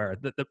play anywhere.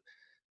 The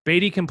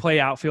Beatty can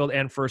play outfield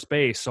and first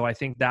base, so I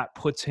think that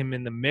puts him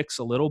in the mix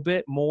a little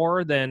bit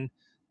more than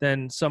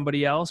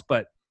somebody else.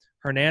 But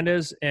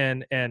Hernandez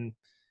and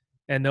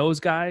those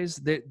guys,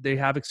 they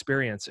have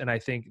experience, and I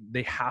think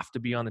they have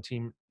to be on the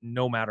team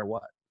no matter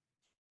what.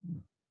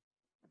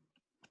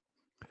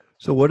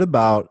 So what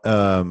about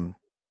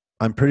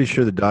I'm pretty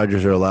sure the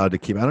Dodgers are allowed to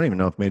keep – I don't even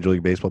know if Major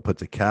League Baseball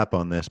puts a cap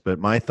on this, but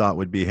my thought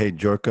would be, hey,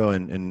 Jerko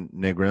and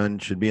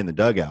Negron should be in the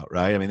dugout,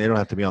 right? I mean, they don't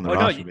have to be on the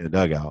roster to be in the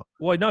dugout.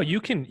 Well, no,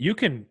 you can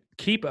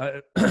keep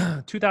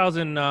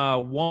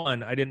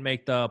 2001, I didn't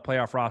make the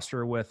playoff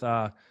roster with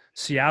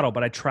Seattle,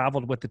 but I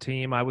traveled with the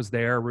team. I was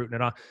there rooting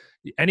it on.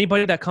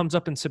 Anybody that comes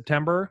up in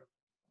September,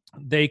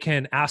 they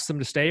can ask them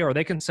to stay or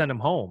they can send them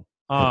home.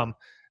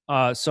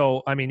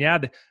 So, I mean, yeah,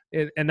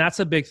 and that's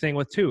a big thing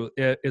with too.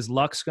 Is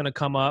Lux going to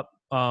come up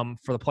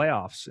for the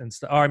playoffs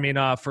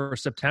for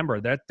September?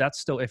 That's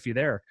still iffy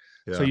there.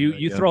 Yeah, so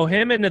you throw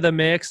him into the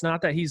mix.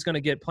 Not that he's going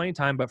to get playing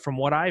time, but from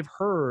what I've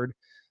heard,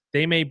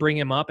 they may bring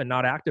him up and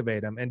not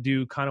activate him and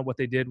do kind of what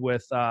they did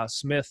with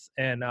Smith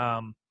and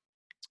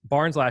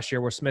Barnes last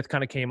year where Smith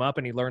kind of came up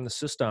and he learned the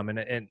system,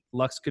 and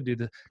Lux could do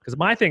because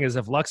my thing is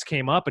if Lux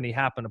came up and he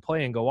happened to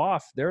play and go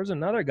off, there's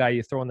another guy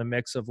you throw in the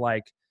mix of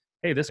like,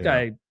 hey, this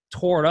guy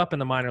tore it up in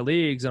the minor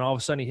leagues and all of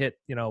a sudden he hit,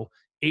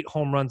 8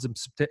 home runs in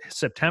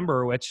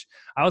September, which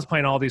I was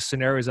playing all these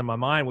scenarios in my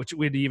mind, which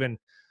would even,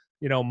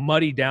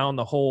 muddy down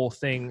the whole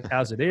thing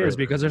as it is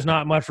because there's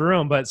not much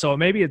room. But so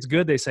maybe it's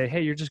good they say,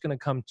 hey, you're just going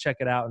to come check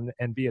it out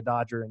and be a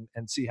Dodger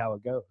and see how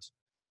it goes.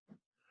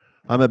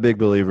 I'm a big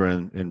believer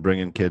in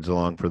bringing kids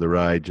along for the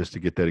ride just to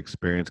get that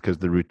experience because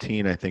the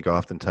routine, I think,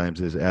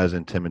 oftentimes is as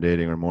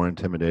intimidating or more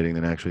intimidating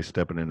than actually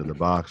stepping into the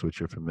box, which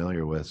you're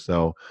familiar with.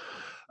 So,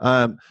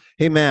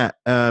 hey, Matt,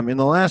 in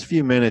the last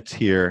few minutes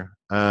here,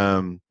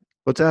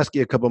 let's ask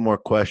you a couple more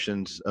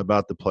questions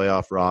about the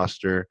playoff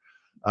roster.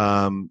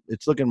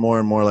 It's looking more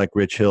and more like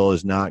Rich Hill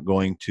is not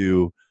going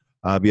to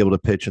be able to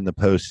pitch in the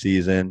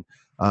postseason.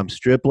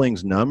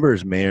 Stripling's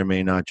numbers may or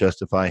may not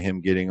justify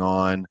him getting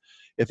on.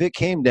 If it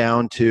came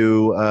down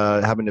to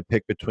having to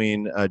pick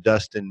between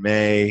Dustin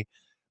May,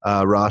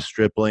 Ross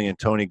Stripling, and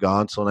Tony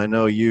Gonsolin, I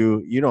know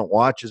you don't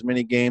watch as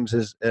many games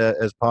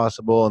as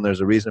possible, and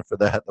there's a reason for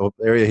that. The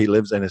area he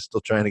lives in is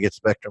still trying to get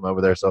Spectrum over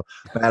there, so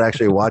Matt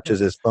actually watches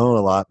his phone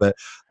a lot. But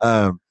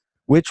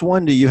which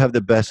one do you have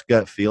the best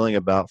gut feeling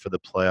about for the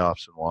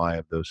playoffs, and why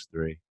of those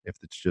three, if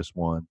it's just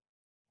one?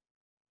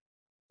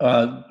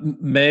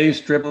 May,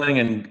 Stripling,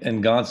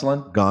 and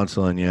Gonsolin.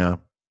 Gonsolin, yeah.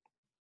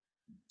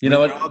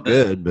 They're all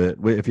good, but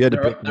if you had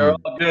to pick they're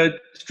one. all good.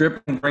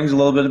 Stripling brings a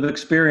little bit of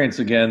experience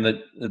again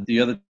that the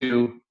other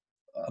two,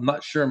 I'm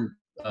not sure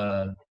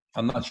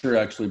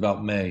actually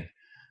about May.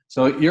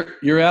 So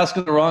you're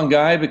asking the wrong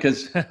guy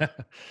because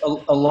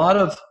a lot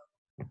of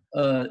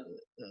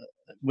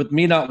with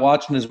me not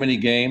watching as many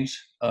games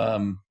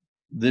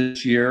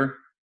this year,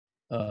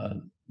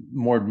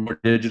 more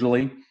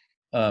digitally.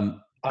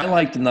 I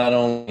like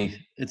to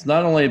it's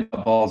not only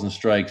about balls and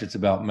strikes, it's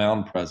about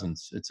mound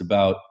presence. It's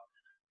about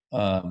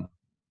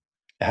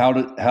how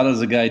does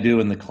a guy do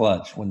in the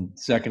clutch when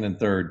second and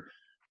third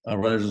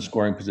runners in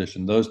scoring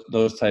position,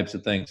 those types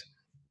of things.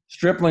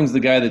 Stripling's the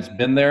guy that's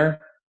been there,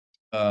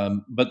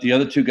 but the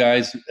other two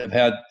guys have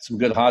had some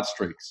good hot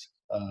streaks.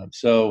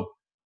 So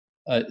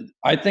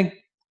I think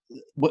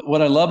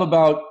what I love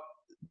about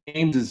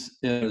games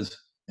is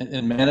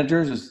and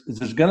managers is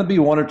there's going to be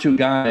one or two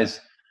guys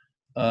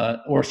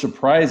or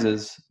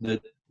surprises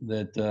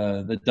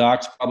that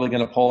Doc's probably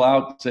going to pull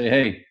out and say,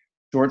 hey,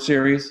 short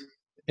series,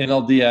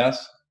 NLDS.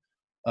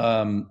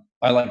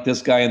 I like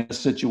this guy in this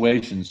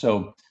situation.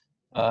 So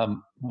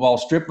while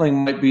Stripling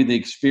might be the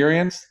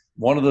experience,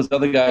 one of those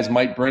other guys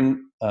might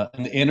bring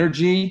an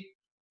energy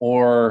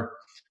or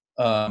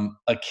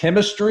a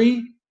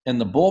chemistry in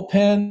the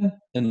bullpen,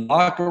 in the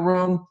locker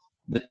room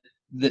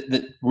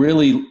that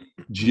really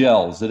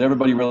gels, that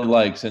everybody really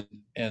likes.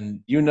 And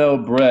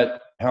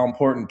Brett, how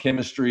important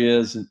chemistry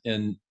is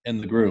in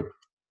the group.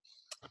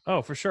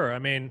 Oh, for sure. I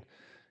mean,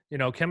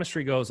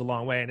 chemistry goes a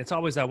long way, and it's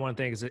always that one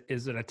thing: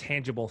 is it a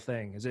tangible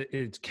thing?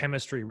 Is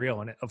chemistry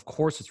real? And of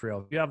course, it's real.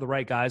 If you have the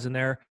right guys in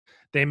there,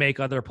 they make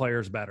other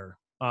players better.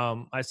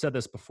 I said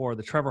this before: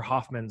 the Trevor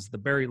Hoffmans, the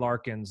Barry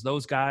Larkins,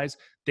 those guys,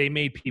 they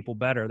made people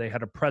better. They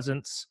had a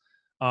presence,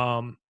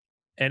 and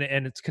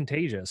it's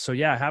contagious. So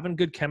yeah, having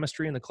good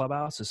chemistry in the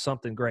clubhouse is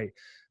something great.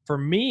 For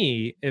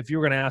me, if you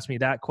were going to ask me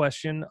that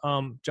question,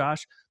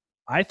 Josh,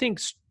 I think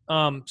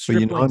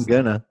Stripling's. I'm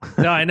gonna.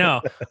 No, I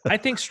know. I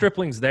think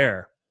Stripling's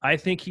there. I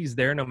think he's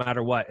there no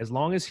matter what. As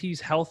long as he's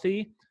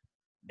healthy,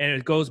 and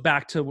it goes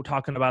back to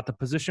talking about the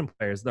position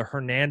players, the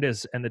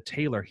Hernandez and the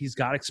Taylor. He's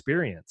got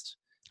experience.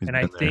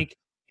 I think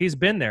he's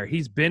been there.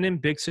 He's been in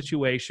big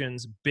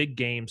situations, big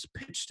games,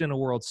 pitched in a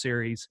World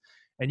Series,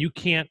 and you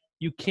can't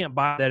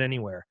buy that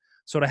anywhere.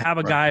 So to have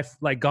a guy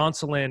like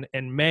Gonsolin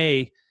and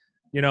May,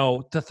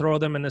 to throw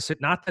them in the –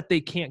 not that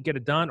they can't get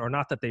it done or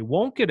not that they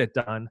won't get it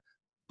done,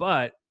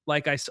 but –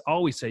 like I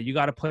always say, you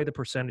got to play the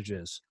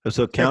percentages.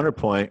 So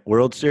counterpoint,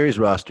 World Series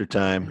roster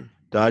time,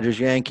 Dodgers,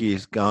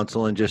 Yankees,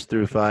 Gonsolin just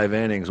threw 5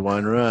 innings,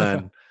 1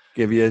 run,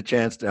 give you a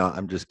chance to.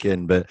 I'm just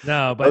kidding, but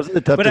no, those are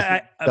the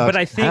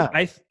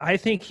toughest I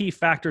think he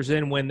factors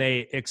in when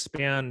they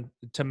expand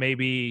to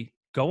maybe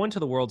go into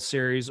the World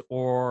Series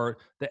or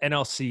the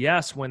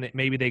NLCS when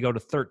maybe they go to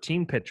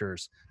 13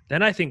 pitchers.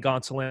 Then I think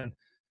Gonsolin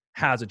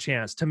has a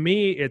chance. To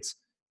me, it's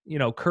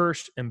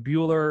Kirsch and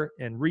Buehler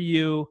and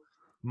Ryu,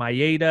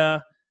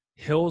 Maeda.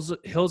 Hill's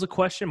a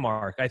question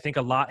mark. I think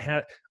a lot.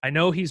 I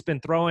know he's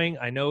been throwing.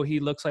 I know he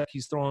looks like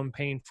he's throwing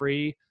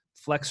pain-free.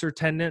 Flexor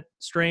tendon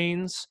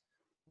strains,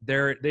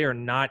 they are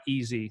not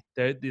easy.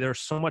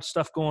 There's so much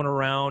stuff going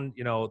around.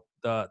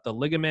 The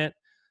ligament,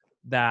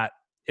 that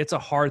it's a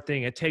hard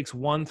thing. It takes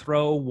one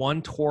throw,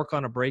 one torque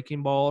on a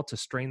breaking ball to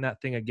strain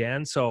that thing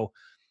again. So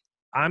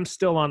I'm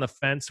still on the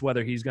fence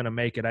whether he's going to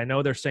make it. I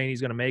know they're saying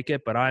he's going to make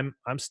it, but I'm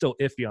still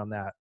iffy on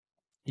that.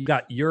 You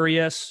got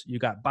Urias, you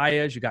got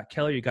Baez, you got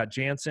Keller, you got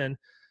Jansen.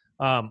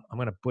 I'm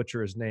going to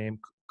butcher his name.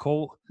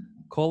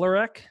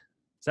 Kolarek?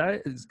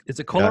 Is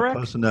it Kolarek? Yeah,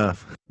 close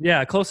enough.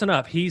 Yeah, close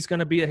enough. He's going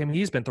to be him.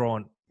 He's been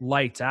throwing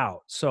lights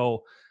out.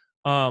 So,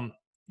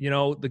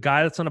 the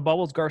guy that's on the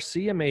bubble is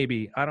Garcia.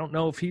 Maybe I don't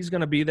know if he's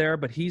going to be there,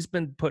 but he's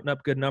been putting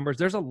up good numbers.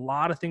 There's a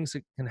lot of things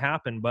that can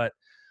happen, but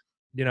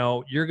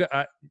you're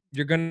going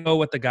to know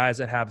with the guys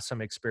that have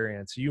some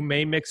experience. You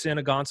may mix in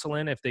a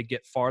Gonsolin if they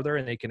get farther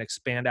and they can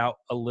expand out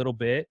a little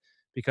bit,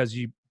 because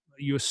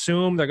you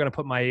assume they're going to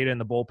put Maeda in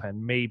the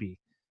bullpen. Maybe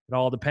it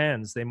all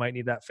depends. They might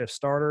need that fifth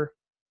starter.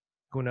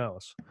 Who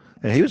knows?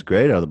 And he was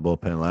great out of the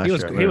bullpen last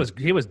year.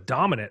 He was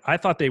dominant. I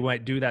thought they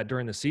might do that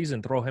during the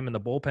season, throw him in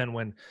the bullpen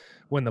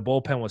when the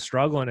bullpen was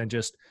struggling, and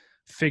just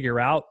figure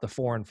out the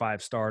 4 and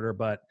 5 starter.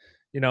 But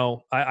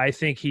I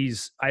think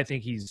he's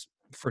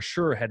for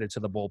sure headed to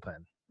the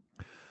bullpen.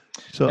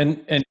 So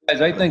and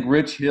guys, I think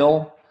Rich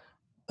Hill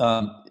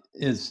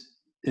is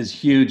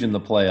huge in the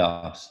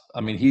playoffs.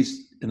 I mean,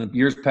 he's in the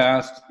years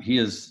past he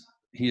has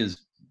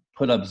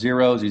put up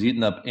zeros. He's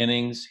eaten up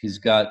innings. He's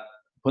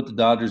put the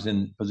Dodgers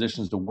in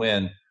positions to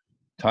win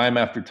time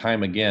after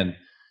time again.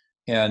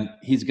 And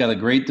he's got a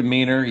great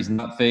demeanor. He's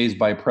not fazed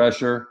by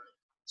pressure.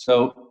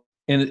 So,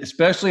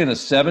 especially in a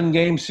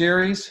 7-game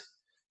series,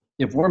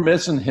 if we're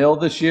missing Hill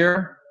this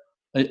year,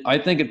 I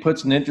think it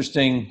puts an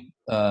interesting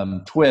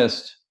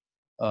twist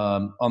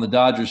on the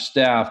Dodgers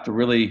staff to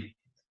really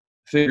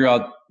figure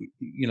out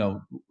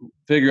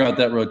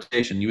that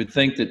rotation. You would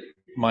think that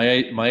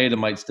Maeda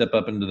might step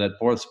up into that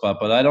 4th spot,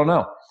 but I don't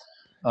know.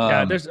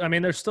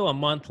 There's still a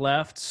month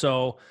left,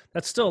 so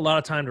that's still a lot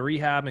of time to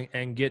rehab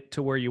and get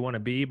to where you want to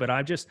be. But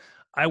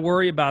I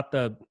worry about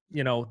the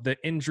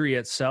injury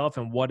itself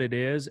and what it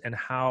is, and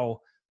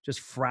how just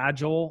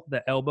fragile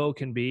the elbow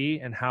can be,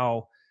 and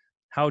how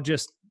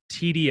just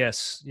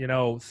tedious,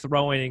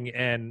 throwing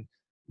and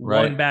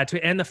one bad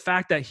and the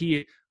fact that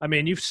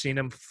you've seen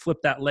him flip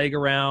that leg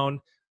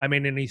around.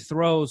 And he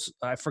throws,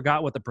 I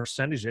forgot what the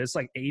percentage is,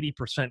 like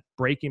 80%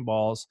 breaking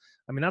balls.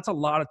 That's a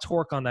lot of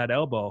torque on that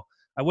elbow.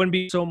 I wouldn't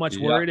be so much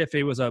worried if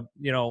it was a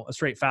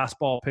straight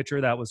fastball pitcher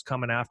that was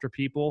coming after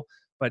people,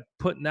 but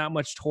putting that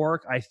much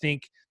torque, I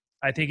think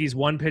he's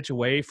one pitch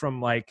away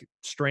from like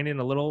straining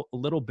a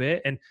little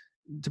bit. And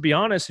to be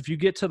honest, if you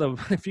get to the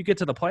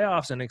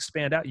playoffs and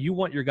expand out, you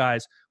want your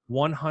guys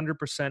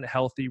 100%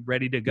 healthy,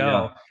 ready to go.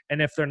 Yeah.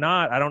 And if they're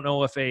not, I don't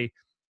know if a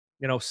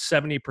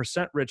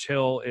 70% Rich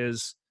Hill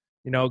is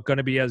going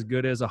to be as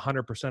good as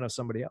 100% of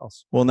somebody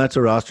else. Well, and that's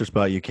a roster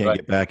spot you can't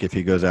get back if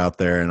he goes out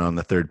there and on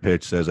the 3rd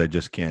pitch says, I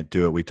just can't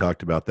do it. We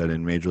talked about that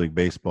in Major League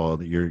Baseball,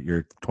 that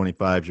you're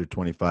 25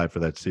 for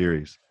that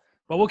series.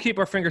 Well, we'll keep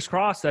our fingers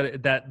crossed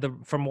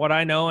that from what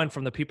I know and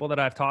from the people that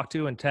I've talked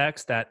to in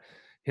text, that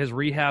his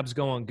rehab's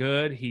going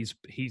good. He's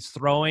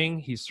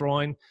throwing,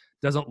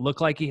 doesn't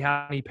look like he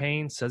has any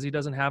pain, says he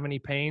doesn't have any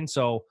pain.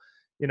 So,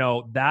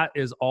 that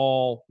is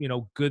all,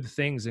 good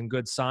things and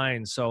good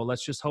signs. So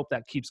let's just hope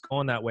that keeps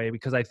going that way,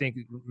 because I think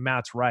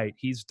Matt's right.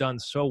 He's done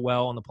so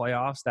well in the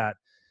playoffs that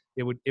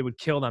it would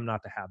kill them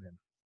not to have him.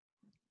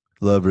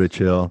 Love Rich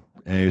Hill.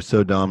 And he was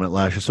so dominant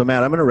last year. So,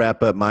 Matt, I'm going to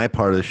wrap up my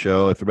part of the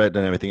show, if Brett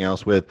done everything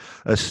else, with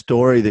a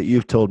story that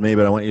you've told me,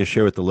 but I want you to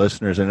share with the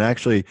listeners. And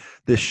actually,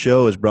 this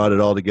show has brought it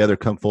all together,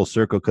 come full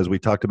circle, because we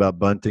talked about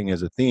bunting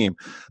as a theme.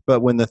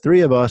 But when the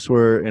 3 of us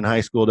were in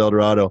high school at El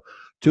Dorado,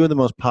 2 of the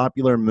most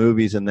popular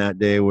movies in that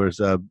day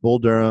was Bull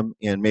Durham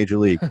and Major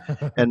League.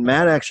 And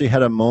Matt actually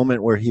had a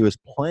moment where he was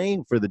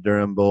playing for the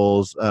Durham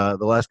Bulls the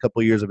last couple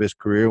of years of his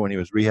career when he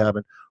was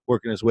rehabbing,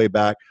 working his way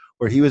back,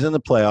 where he was in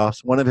the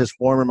playoffs. One of his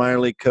former minor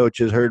league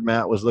coaches heard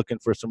Matt was looking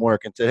for some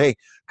work and said, hey,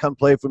 come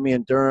play for me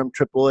in Durham,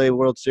 AAA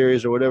World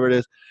Series or whatever it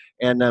is.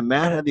 And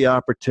Matt had the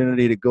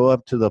opportunity to go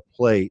up to the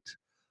plate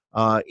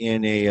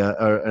in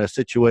a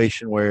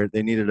situation where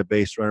they needed a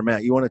base runner.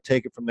 Matt, you want to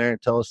take it from there and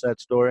tell us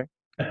that story?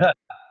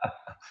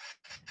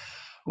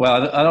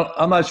 Well,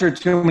 I'm not sure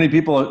too many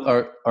people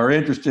are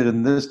interested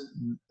in this.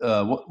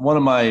 One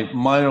of my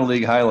minor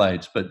league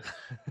highlights, but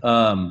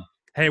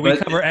hey, we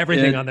cover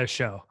everything on this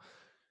show.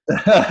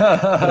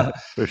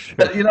 For sure.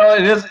 But,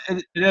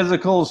 it is a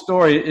cool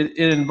story.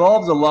 It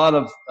involves a lot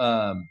of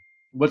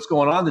what's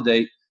going on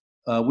today.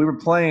 We were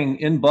playing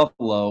in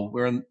Buffalo.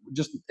 We're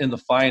just in the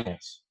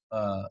finals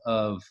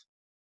of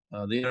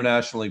the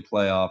International League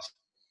playoffs,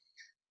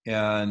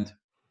 and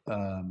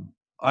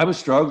I was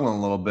struggling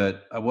a little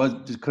bit. I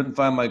just couldn't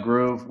find my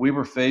groove. We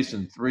were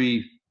facing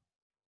 3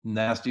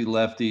 nasty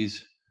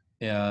lefties,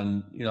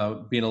 and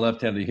being a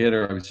left-handed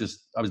hitter,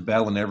 I was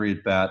battling every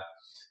at bat,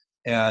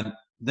 and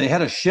they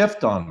had a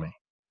shift on me,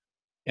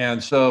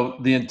 and so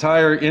the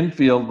entire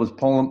infield was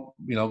pulling.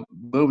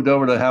 Moved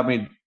over to have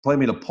me play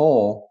me to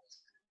pull,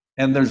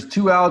 and there's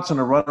 2 outs and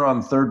a runner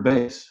on 3rd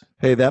base.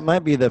 Hey, that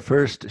might be the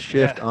first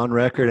shift on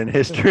record in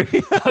history.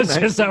 I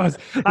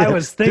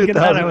was thinking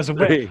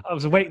that. I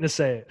was waiting to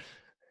say it.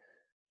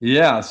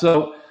 Yeah,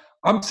 so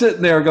I'm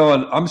sitting there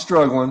going, I'm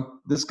struggling.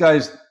 This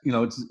guy's,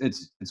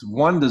 it's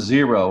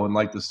 1-0 in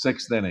like the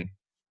 6th inning,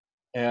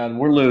 and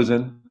we're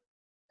losing,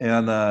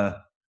 and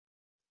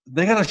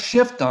they got a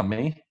shift on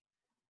me,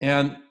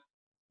 and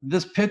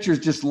this pitcher's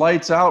just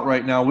lights out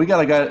right now. We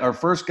got our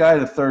first guy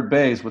to 3rd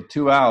base with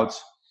 2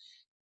 outs,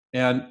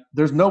 and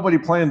there's nobody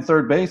playing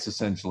 3rd base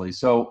essentially.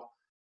 So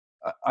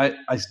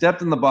I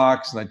stepped in the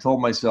box and I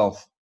told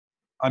myself,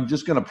 I'm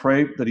just going to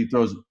pray that he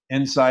throws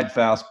inside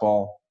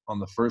fastball on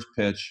the first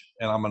pitch,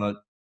 and I'm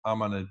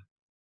gonna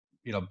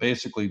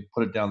basically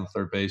put it down the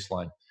third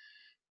baseline.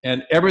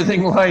 And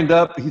everything lined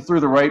up. He threw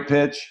the right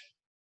pitch.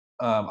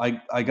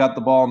 I got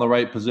the ball in the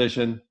right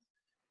position.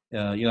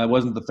 I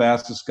wasn't the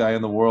fastest guy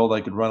in the world. I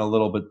could run a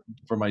little bit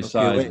for my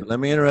size. Wait, let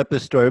me interrupt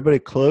this story. Everybody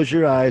close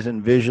your eyes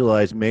and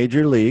visualize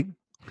Major League.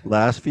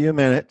 Last few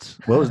minutes.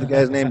 What was the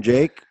guy's name?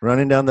 Jake?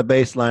 Running down the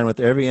baseline with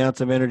every ounce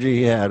of energy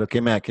he had. Okay,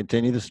 Matt,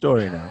 continue the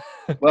story now.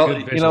 Well,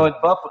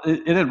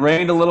 it had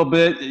rained a little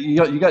bit.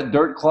 You got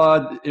dirt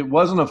clod. It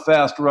wasn't a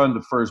fast run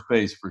to first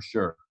base for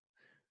sure.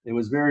 It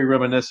was very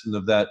reminiscent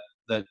of that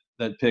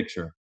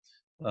picture.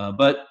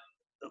 But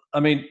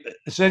I mean,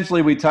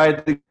 essentially, we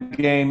tied the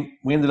game.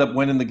 We ended up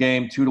winning the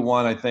game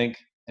 2-1, I think.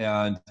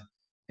 And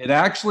it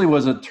actually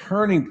was a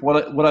turning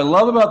point. What I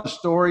love about the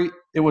story,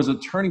 it was a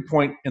turning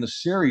point in the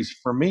series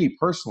for me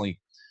personally.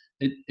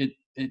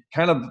 It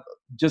kind of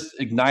just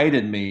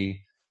ignited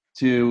me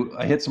to.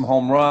 I hit some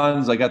home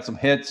runs. I got some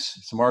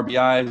hits, some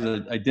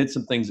RBIs. I did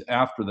some things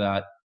after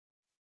that.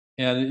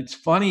 And it's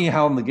funny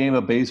how in the game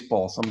of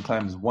baseball,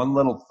 sometimes one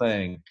little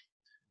thing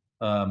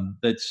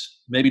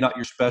that's maybe not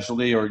your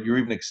specialty or you're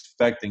even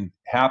expecting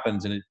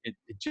happens, and it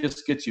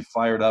just gets you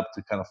fired up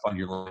to kind of find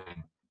your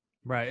lane.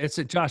 Right.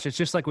 Josh, it's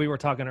just like we were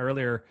talking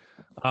earlier,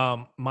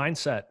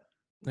 mindset.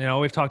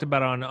 We've talked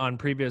about on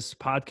previous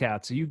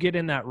podcasts. You get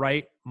in that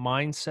right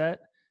mindset,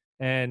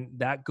 and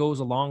that goes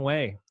a long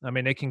way. I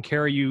mean, it can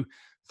carry you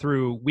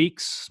through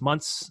weeks,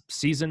 months,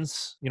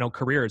 seasons,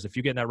 careers, if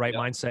you get in that right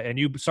mindset and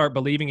you start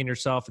believing in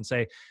yourself and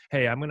say,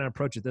 hey, I'm going to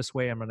approach it this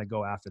way. I'm going to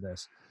go after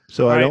this.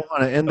 So I don't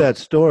want to end that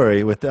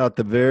story without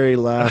the very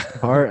last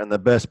part and the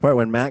best part.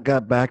 When Matt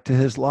got back to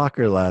his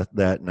locker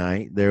that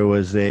night, there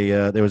was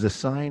a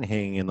sign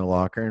hanging in the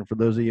locker. And for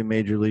those of you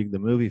Major League, the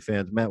movie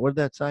fans, Matt, what did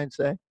that sign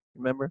say?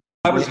 Remember?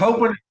 I was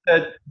hoping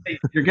that hey,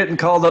 you're getting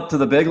called up to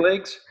the big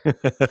leagues.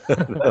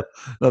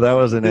 No, that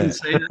wasn't it.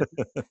 Say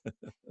that.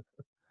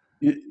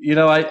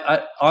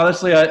 I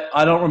honestly,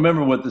 I don't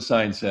remember what the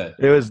sign said.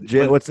 It was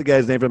what's the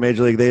guy's name from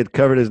Major League? They had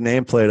covered his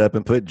nameplate up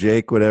and put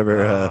Jake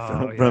whatever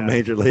from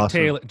Major League.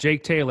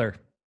 Jake Taylor.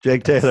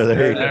 Jake Taylor.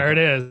 There it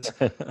is.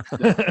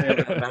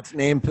 That's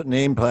name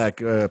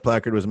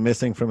placard was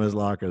missing from his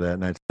locker that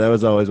night. That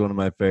was always one of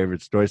my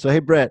favorite stories. So hey,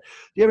 Brett, do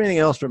you have anything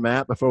else for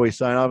Matt before we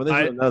sign off? This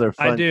is another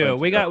fun. I do.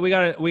 We got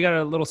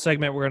a little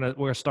segment we're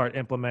gonna start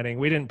implementing.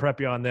 We didn't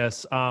prep you on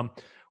this.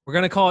 We're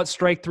gonna call it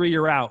Strike 3,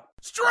 You're Out.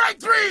 Strike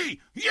 3,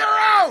 you're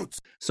out.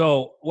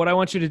 So what I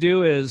want you to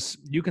do is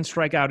you can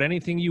strike out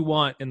anything you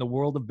want in the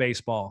world of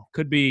baseball.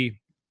 Could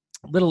be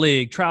Little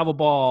League, travel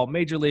ball,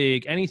 Major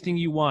League, anything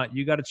you want.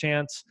 You got a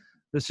chance.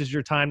 This is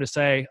your time to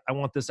say, I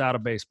want this out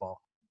of baseball.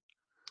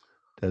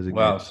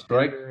 Wow,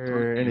 strike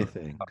or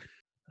anything.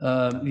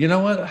 You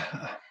know what?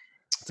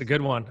 It's a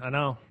good one. I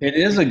know. It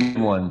is a good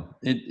one.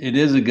 It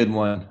is a good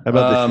one. How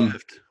about the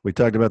shift? We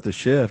talked about the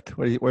shift.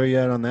 Where are you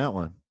at on that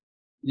one?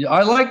 Yeah,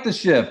 I like the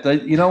shift.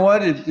 You know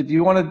what? If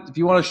you want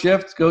to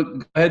shift,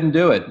 go ahead and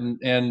do it.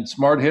 And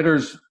smart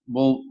hitters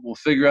will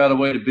figure out a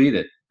way to beat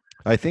it.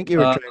 I think you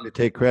were trying to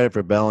take credit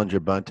for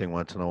Bellinger bunting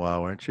once in a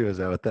while, weren't you? Is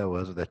that what that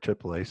was with that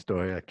AAA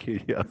story I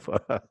queued you up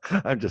for?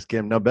 I'm just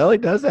kidding. No, Belly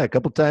does that a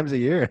couple times a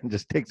year and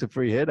just takes a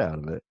free hit out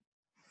of it.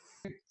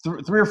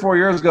 3 or 4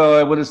 years ago,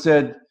 I would have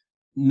said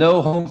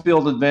no home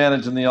field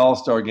advantage in the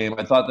All-Star game.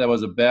 I thought that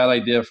was a bad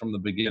idea from the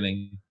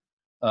beginning.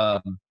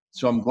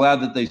 So I'm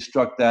glad that they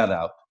struck that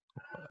out.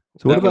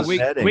 So what about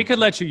netting? We could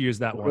let you use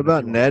that one. What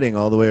about netting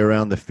all the way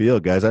around the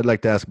field, guys? I'd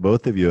like to ask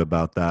both of you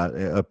about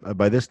that.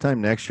 By this time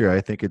next year,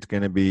 I think it's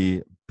going to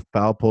be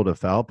foul pole to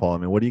foul pole. I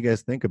mean, what do you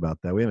guys think about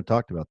that? We haven't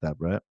talked about that,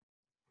 Brett.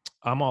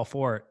 I'm all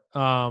for it.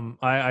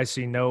 I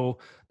see the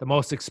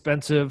most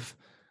expensive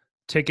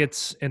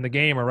tickets in the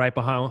game are right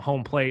behind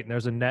home plate, and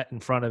there's a net in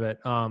front of it.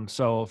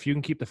 So if you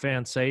can keep the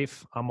fans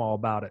safe, I'm all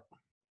about it.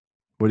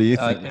 What do you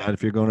think, Matt,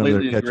 if you're going over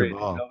there to catch a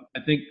ball?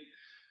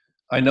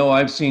 I know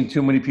I've seen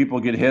too many people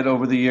get hit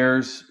over the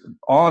years,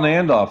 on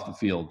and off the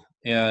field,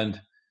 and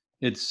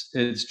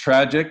it's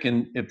tragic.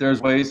 And if there's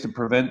ways to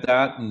prevent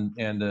that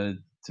and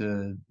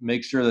to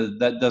make sure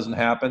that doesn't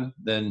happen,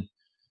 then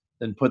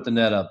put the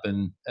net up.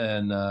 And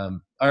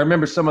I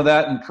remember some of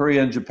that in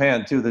Korea and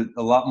Japan too. That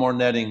a lot more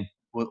netting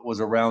was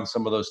around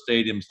some of those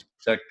stadiums to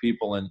protect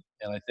people, and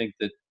I think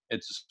that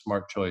it's a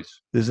smart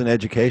choice. This is an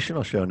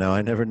educational show now.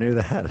 I never knew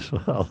that as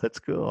well. That's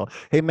cool.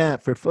 Hey,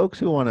 Matt, for folks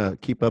who want to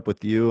keep up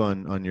with you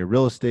on your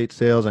real estate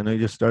sales, I know you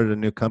just started a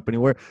new company.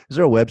 Where is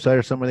there a website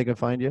or somewhere they can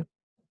find you?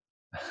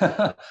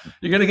 You're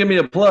going to give me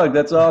a plug.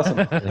 That's awesome.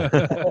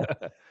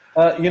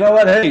 You know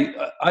what? Hey,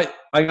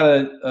 I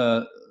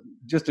got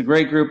just a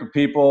great group of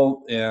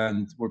people,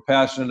 and we're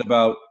passionate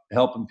about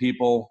helping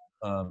people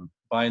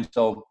buy and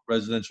sell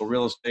residential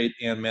real estate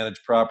and manage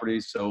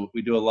properties. So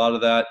we do a lot of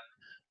that.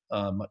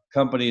 My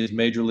company is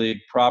Major League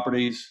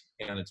Properties,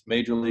 and it's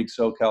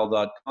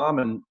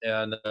majorleaguesocal.com.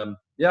 And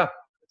if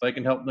I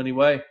can help in any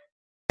way.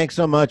 Thanks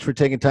so much for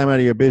taking time out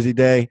of your busy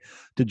day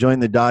to join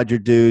the Dodger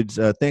Dudes.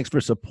 Thanks for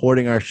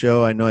supporting our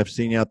show. I know I've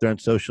seen you out there on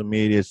social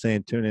media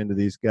saying tune into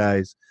these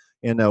guys.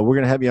 And we're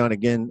going to have you on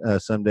again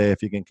someday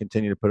if you can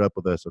continue to put up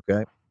with us,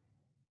 okay?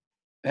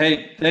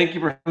 Hey, thank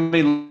you for having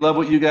me. Love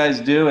what you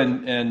guys do,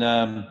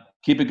 and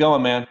keep it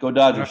going, man. Go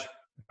Dodgers.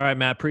 All right,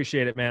 Matt.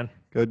 Appreciate it, man.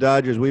 Go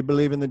Dodgers. We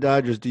believe in the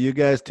Dodgers. Do you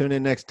guys tune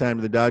in next time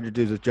to the Dodger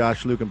Dudes with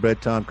Josh Luke and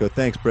Brett Tomko?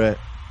 Thanks, Brett.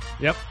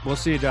 Yep. We'll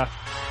see you, Josh.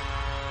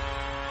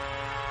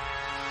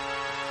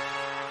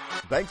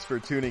 Thanks for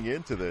tuning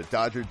in to the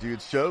Dodger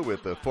Dudes show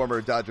with the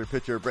former Dodger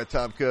pitcher Brett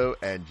Tomko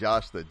and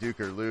Josh the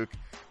Duker Luke.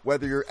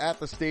 Whether you're at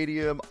the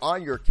stadium,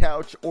 on your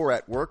couch, or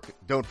at work,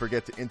 don't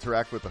forget to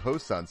interact with the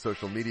hosts on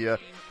social media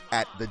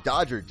at The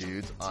Dodger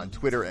Dudes on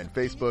Twitter and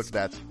Facebook.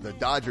 That's The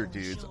Dodger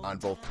Dudes on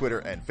both Twitter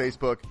and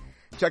Facebook.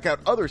 Check out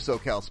other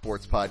SoCal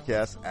sports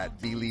podcasts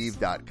at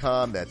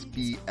Bleav.com. That's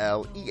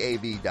BLEAV.com.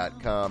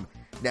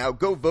 Now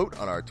go vote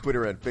on our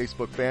Twitter and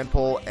Facebook fan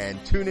poll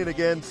and tune in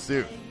again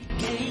soon.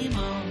 Game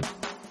on.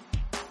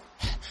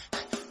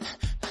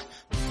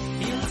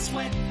 Feel the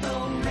sweat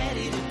go,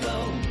 ready to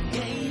go.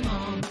 Game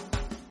on.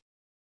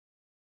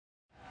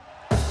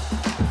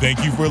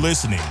 Thank you for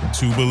listening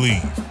to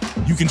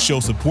Bleav. You can show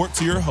support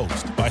to your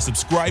host by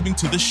subscribing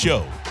to the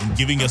show and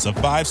giving us a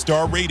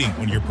 5-star rating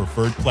on your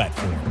preferred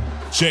platform.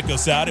 Check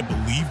us out at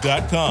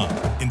Bleav.com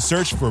and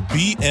search for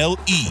BLEAV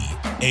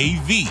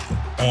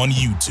on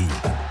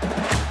YouTube.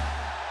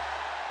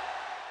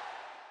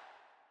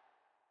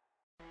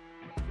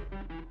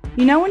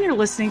 You know when you're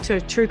listening to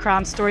a true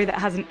crime story that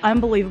has an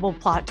unbelievable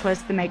plot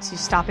twist that makes you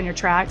stop in your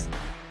tracks?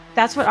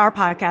 That's what our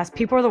podcast,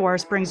 People Are the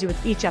Worst, brings you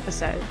with each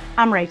episode.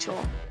 I'm Rachel.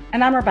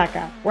 And I'm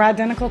Rebecca. We're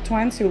identical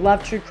twins who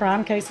love true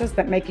crime cases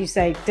that make you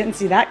say, didn't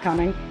see that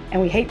coming,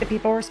 and we hate the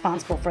people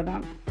responsible for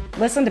them.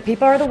 Listen to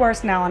People Are the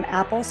Worst now on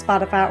Apple,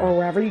 Spotify, or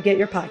wherever you get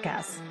your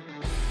podcasts.